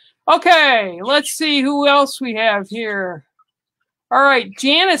 Okay, let's see who else we have here. All right,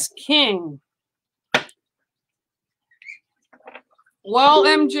 Janice King. Well,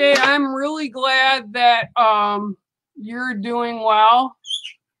 MJ, I'm really glad that you're doing well.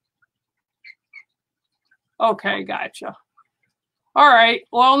 Okay, gotcha. All right,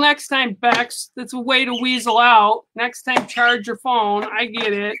 well, next time, Bex, that's a way to weasel out. Next time, charge your phone. I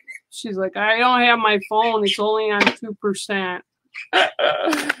get it. She's like, I don't have my phone. It's only on 2%.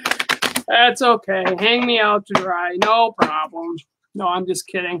 That's okay. Hang me out to dry. No problem. No, I'm just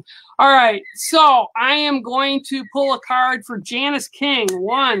kidding. All right, so I am going to pull a card for Janice King.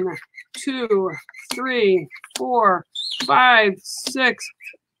 1, 2, 3, 4, 5, 6.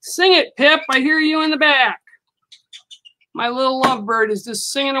 Sing it, Pip. I hear you in the back. My little lovebird is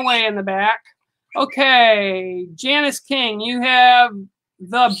just singing away in the back. Okay, Janice King, you have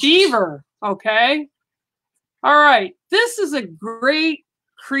the beaver, okay? All right, this is a great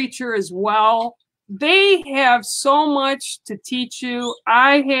creature as well. They have so much to teach you.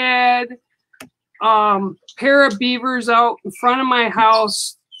 I had pair of beavers out in front of my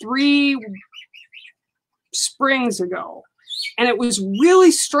house 3 springs ago. And it was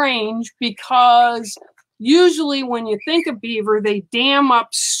really strange because usually when you think of beaver, they dam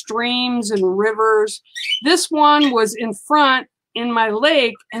up streams and rivers. This one was in front in my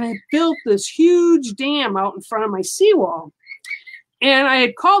lake, and it built this huge dam out in front of my seawall. And I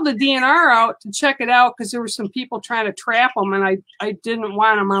had called the DNR out to check it out because there were some people trying to trap them, and I didn't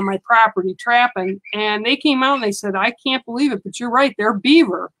want them on my property trapping. And they came out and they said, I can't believe it, but you're right, they're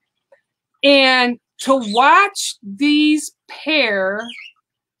beaver. And to watch these pair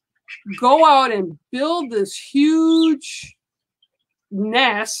go out and build this huge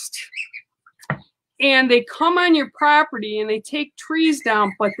nest, and they come on your property and they take trees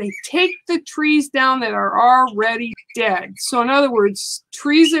down, but they take the trees down that are already dead. So in other words,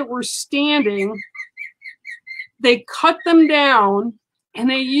 trees that were standing, they cut them down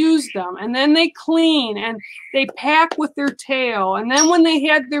and they use them, and then they clean and they pack with their tail. And then when they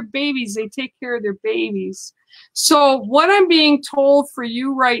had their babies, they take care of their babies. So what I'm being told for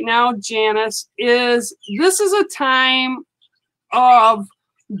you right now, Janice, is this is a time of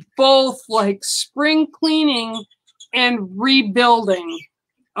both like spring cleaning and rebuilding,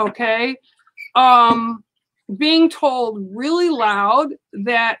 okay? Being told really loud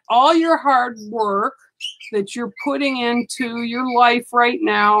that all your hard work that you're putting into your life right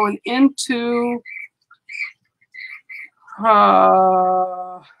now and into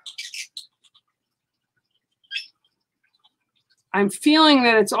I'm feeling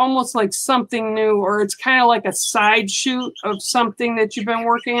that it's almost like something new, or it's kind of like a side shoot of something that you've been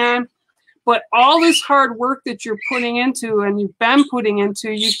working on. But all this hard work that you're putting into and you've been putting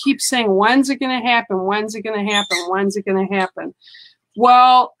into, you keep saying, when's it going to happen? When's it going to happen? When's it going to happen?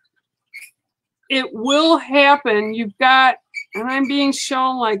 Well, it will happen. You've got, and I'm being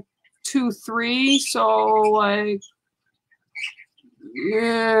shown like 2, 3. So like,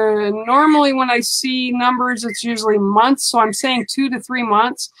 normally when I see numbers, it's usually months. So I'm saying 2 to 3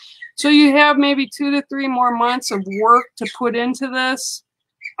 months. So you have maybe 2 to 3 more months of work to put into this.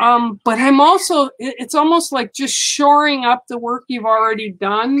 But I'm also, it's almost like just shoring up the work you've already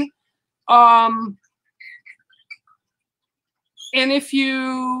done. And if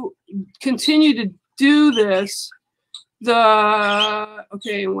you continue to do this,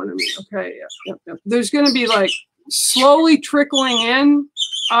 okay, there's going to be like slowly trickling in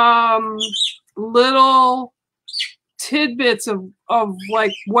little tidbits of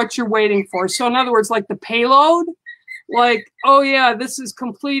like what you're waiting for. So in other words, like the payload, like, oh yeah, this is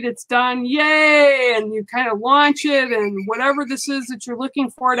complete, it's done, yay, and you kind of launch it, and whatever this is that you're looking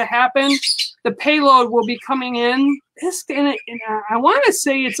for to happen, the payload will be coming in. I want to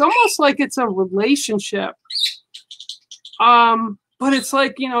say it's almost like it's a relationship. But it's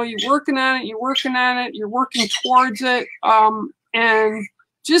like, you know, you're working on it, you're working towards it, and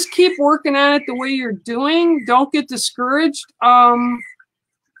just keep working on it the way you're doing. Don't get discouraged.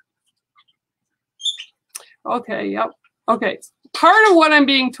 Okay, yep. Okay. Part of what I'm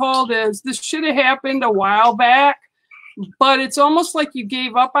being told is this should have happened a while back, but it's almost like you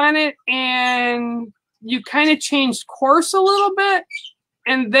gave up on it and you kind of changed course a little bit,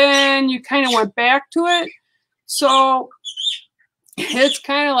 and then you kind of went back to it. So it's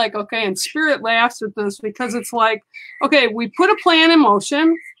kind of like, okay, and Spirit laughs at this because it's like, okay, we put a plan in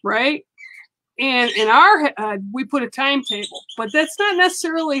motion, right? And in our head, we put a timetable, but that's not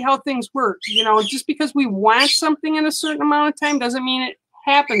necessarily how things work. You know, just because we want something in a certain amount of time doesn't mean it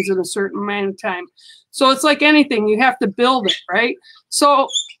happens in a certain amount of time. So it's like anything, you have to build it, right? So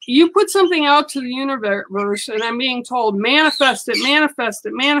you put something out to the universe, and I'm being told, manifest it, manifest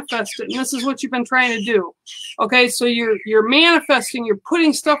it, manifest it. And this is what you've been trying to do. Okay, so you're manifesting, you're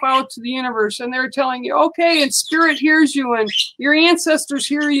putting stuff out to the universe, and they're telling you, okay, and Spirit hears you, and your ancestors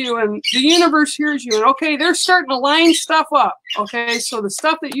hear you, and the universe hears you. And okay, they're starting to line stuff up. Okay, so the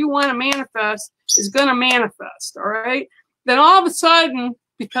stuff that you want to manifest is going to manifest. All right, then all of a sudden,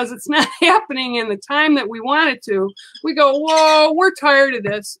 because it's not happening in the time that we want it to, we go, whoa, we're tired of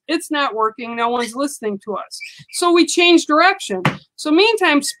this. It's not working. No one's listening to us. So we change direction. So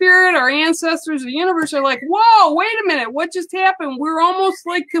meantime, Spirit, our ancestors, the universe are like, whoa, wait a minute. What just happened? We're almost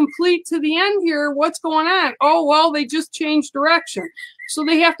like complete to the end here. What's going on? Oh, well, they just changed direction. So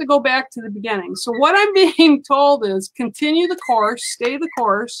they have to go back to the beginning. So what I'm being told is continue the course, stay the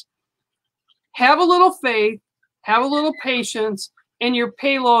course, have a little faith, have a little patience, and your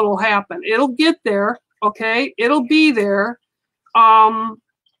payload will happen. It'll get there, okay? It'll be there. You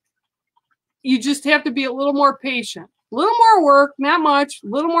just have to be a little more patient. A little more work, not much, a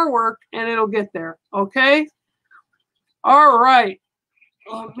little more work, and it'll get there, okay? All right.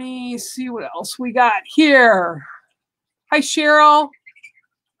 Let me see what else we got here. Hi, Cheryl.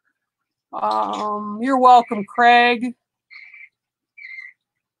 You're welcome, Craig.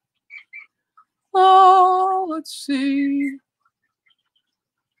 Oh, let's see.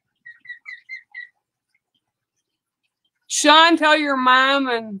 Sean, tell your mom,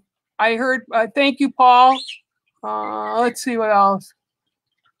 and I heard, thank you, Paul. Let's see what else.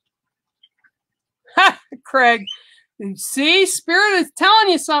 Craig, see, Spirit is telling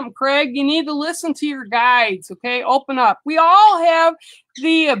you something, Craig. You need to listen to your guides, okay? Open up. We all have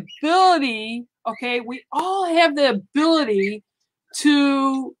the ability, okay? We all have the ability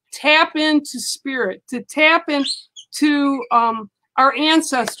to tap into Spirit, to tap into our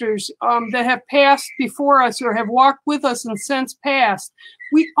ancestors that have passed before us or have walked with us and since passed.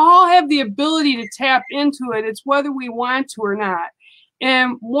 We all have the ability to tap into it. It's whether we want to or not.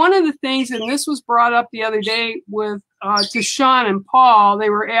 And one of the things, and this was brought up the other day with to Sean and Paul, they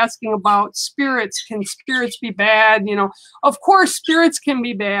were asking about spirits. Can spirits be bad? You know, of course, spirits can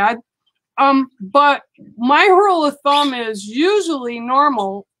be bad. But my rule of thumb is usually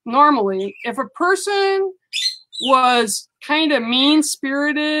normally, if a person was kind of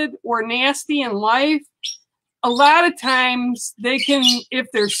mean-spirited or nasty in life, a lot of times they can, if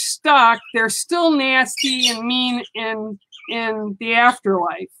they're stuck, they're still nasty and mean in the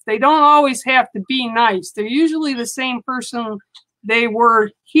afterlife. They don't always have to be nice. They're usually the same person they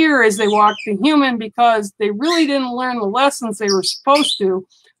were here as they walked the human because they really didn't learn the lessons they were supposed to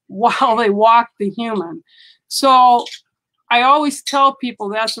while they walked the human. So I always tell people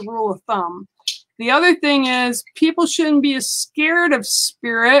that's a rule of thumb. The other thing is people shouldn't be as scared of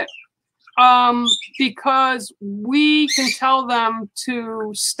spirit because we can tell them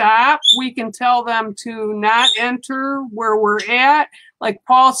to stop. We can tell them to not enter where we're at. Like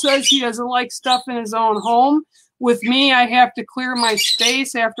Paul says, he doesn't like stuff in his own home. With me, I have to clear my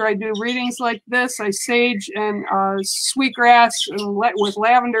space after I do readings like this. I sage and sweetgrass with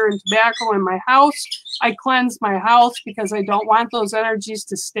lavender and tobacco in my house. I cleanse my house because I don't want those energies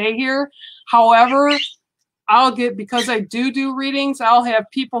to stay here. However, because I do readings, I'll have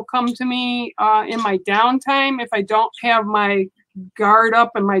people come to me in my downtime if I don't have my guard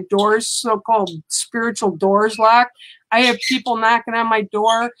up and my doors, so-called spiritual doors, locked. I have people knocking on my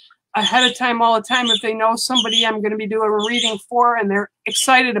door ahead of time all the time if they know somebody I'm going to be doing a reading for, and they're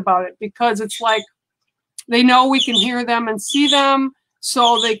excited about it because it's like they know we can hear them and see them,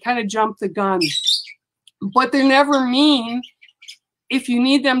 so they kind of jump the gun. But they're never mean. If you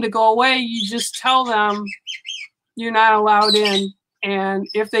need them to go away, you just tell them you're not allowed in. And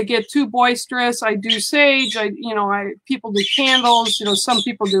if they get too boisterous, I do sage. People do candles. Some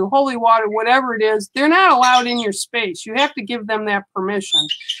people do holy water. Whatever it is, they're not allowed in your space. You have to give them that permission.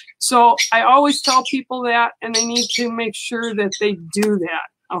 So I always tell people that, and they need to make sure that they do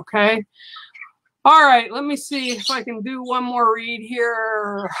that. Okay. All right. Let me see if I can do one more read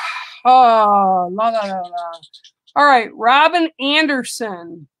here. Oh, la la la la. All right, Robin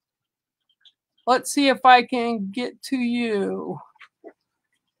Anderson. Let's see if I can get to you.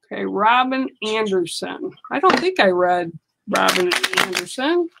 Okay, Robin Anderson. I don't think I read Robin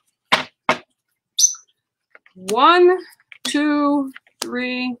Anderson. 1, 2,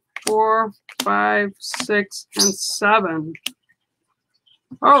 3, 4, 5, 6, and 7.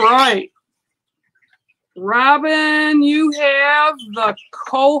 All right. Robin, you have the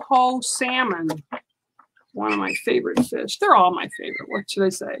coho salmon. One of my favorite fish. They're all my favorite. What should I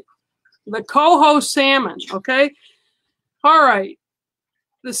say? The coho salmon, okay? All right.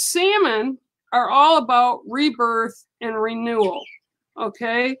 The salmon are all about rebirth and renewal,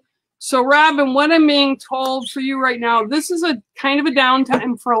 okay? So, Robin, what I'm being told for you right now, this is a kind of a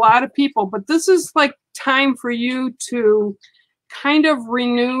downtime for a lot of people, but this is like time for you to kind of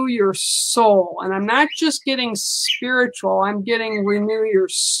renew your soul. And I'm not just getting spiritual, I'm getting renew your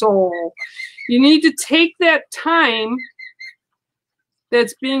soul. You need to take that time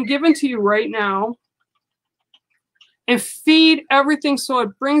that's being given to you right now and feed everything so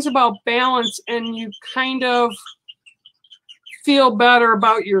it brings about balance and you kind of feel better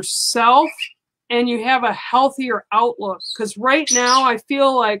about yourself and you have a healthier outlook. Because right now I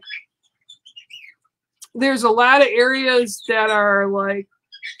feel like there's a lot of areas that are like,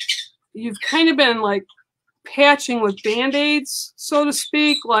 you've kind of been like patching with Band-Aids, so to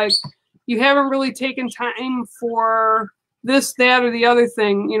speak. Like you haven't really taken time for this, that, or the other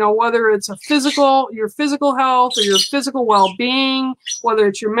thing, whether it's your physical health or your physical well-being, whether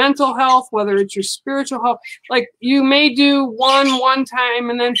it's your mental health, whether it's your spiritual health. Like you may do one time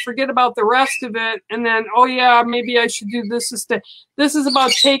and then forget about the rest of it. And then, oh yeah, maybe I should do this instead. This is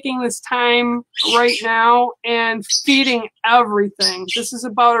about taking this time right now and feeding everything. This is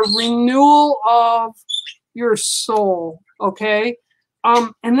about a renewal of your soul. Okay.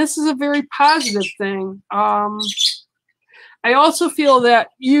 And this is a very positive thing. I also feel that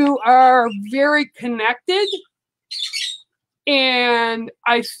you are very connected, and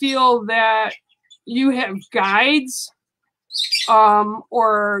I feel that you have guides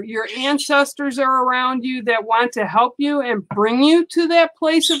or your ancestors are around you that want to help you and bring you to that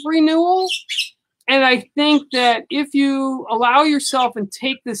place of renewal. And I think that if you allow yourself and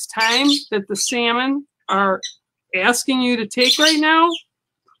take this time that the salmon are asking you to take right now,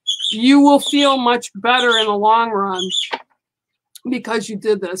 you will feel much better in the long run because you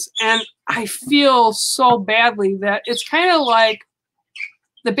did this. And I feel so badly that it's kind of like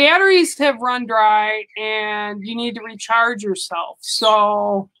the batteries have run dry and you need to recharge yourself.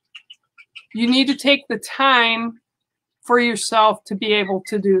 So you need to take the time for yourself to be able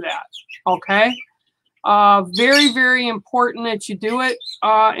to do that. Okay. Very, very important that you do it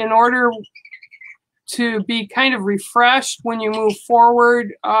in order to be kind of refreshed when you move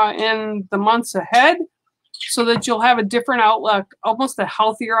forward in the months ahead, so that you'll have a different outlook, almost a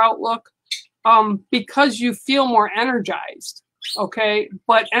healthier outlook, because you feel more energized, okay?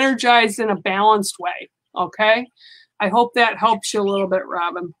 But energized in a balanced way, okay? I hope that helps you a little bit,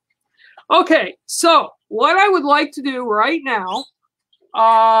 Robin. Okay, so what I would like to do right now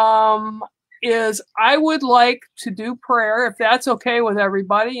is I would like to do prayer, if that's okay with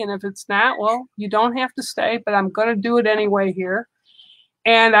everybody. And if it's not, well, you don't have to stay, but I'm going to do it anyway here.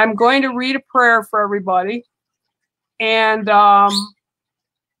 And I'm going to read a prayer for everybody. And I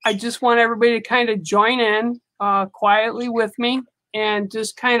just want everybody to kind of join in quietly with me and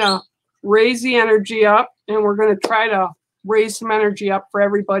just kind of raise the energy up. And we're going to try to raise some energy up for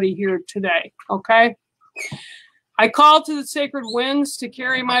everybody here today. Okay? I call to the sacred winds to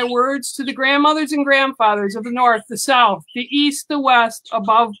carry my words to the grandmothers and grandfathers of the north, the south, the east, the west,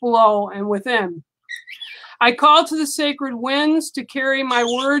 above, below, and within. I call to the sacred winds to carry my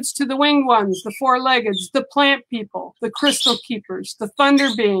words to the winged ones, the four-leggeds, the plant people, the crystal keepers, the thunder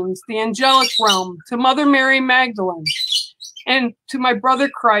beings, the angelic realm, to Mother Mary Magdalene, and to my brother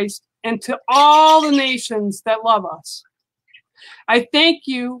Christ, and to all the nations that love us. I thank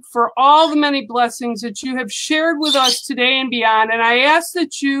you for all the many blessings that you have shared with us today and beyond, and I ask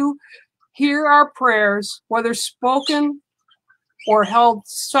that you hear our prayers, whether spoken or held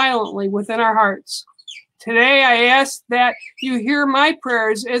silently within our hearts. Today, I ask that you hear my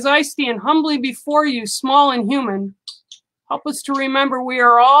prayers as I stand humbly before you, small and human. Help us to remember we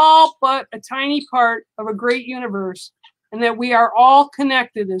are all but a tiny part of a great universe, and that we are all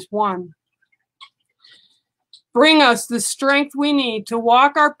connected as one. Bring us the strength we need to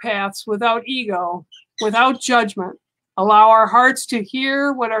walk our paths without ego, without judgment. Allow our hearts to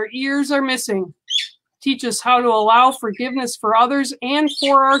hear what our ears are missing. Teach us how to allow forgiveness for others and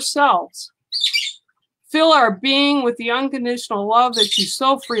for ourselves. Fill our being with the unconditional love that you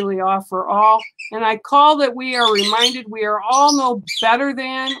so freely offer all. And I call that we are reminded we are all no better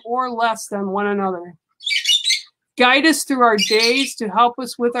than or less than one another. Guide us through our days to help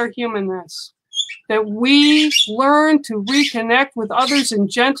us with our humanness, that we learn to reconnect with others in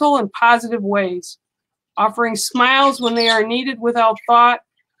gentle and positive ways, offering smiles when they are needed without thought,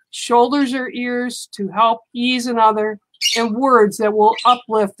 shoulders or ears to help ease another, and words that will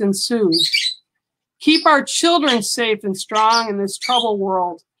uplift and soothe. Keep our children safe and strong in this troubled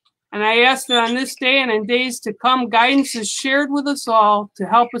world. And I ask that on this day and in days to come, guidance is shared with us all to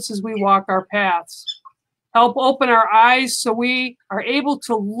help us as we walk our paths. Help open our eyes so we are able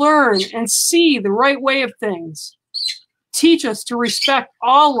to learn and see the right way of things. Teach us to respect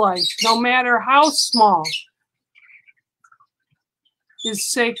all life, no matter how small, is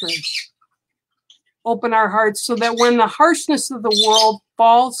sacred. Open our hearts so that when the harshness of the world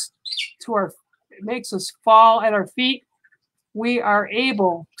falls to our, it makes us fall at our feet, we are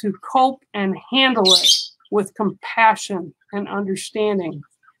able to cope and handle it with compassion and understanding.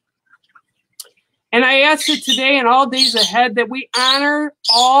 And I ask that today and all days ahead that we honor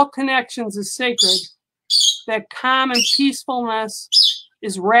all connections as sacred, that calm and peacefulness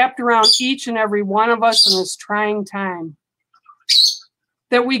is wrapped around each and every one of us in this trying time.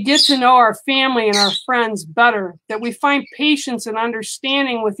 That we get to know our family and our friends better, that we find patience and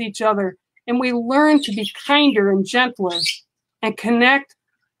understanding with each other, and we learn to be kinder and gentler and connect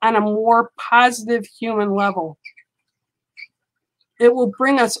on a more positive human level. It will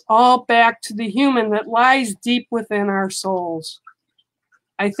bring us all back to the human that lies deep within our souls.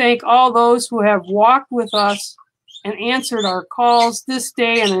 I thank all those who have walked with us and answered our calls this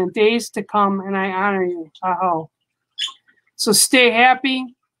day and in days to come, and I honor you. Aho. So stay happy,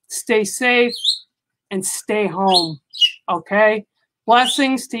 stay safe, and stay home, okay?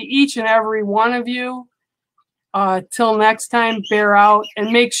 Blessings to each and every one of you. Till next time, bear out,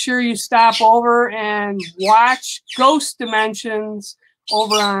 and make sure you stop over and watch Ghost Dimensions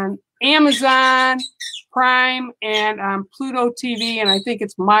over on Amazon Prime and on Pluto TV, and I think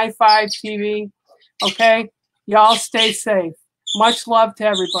it's My5 TV. Okay? Y'all stay safe. Much love to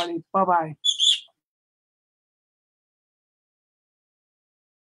everybody. Bye-bye.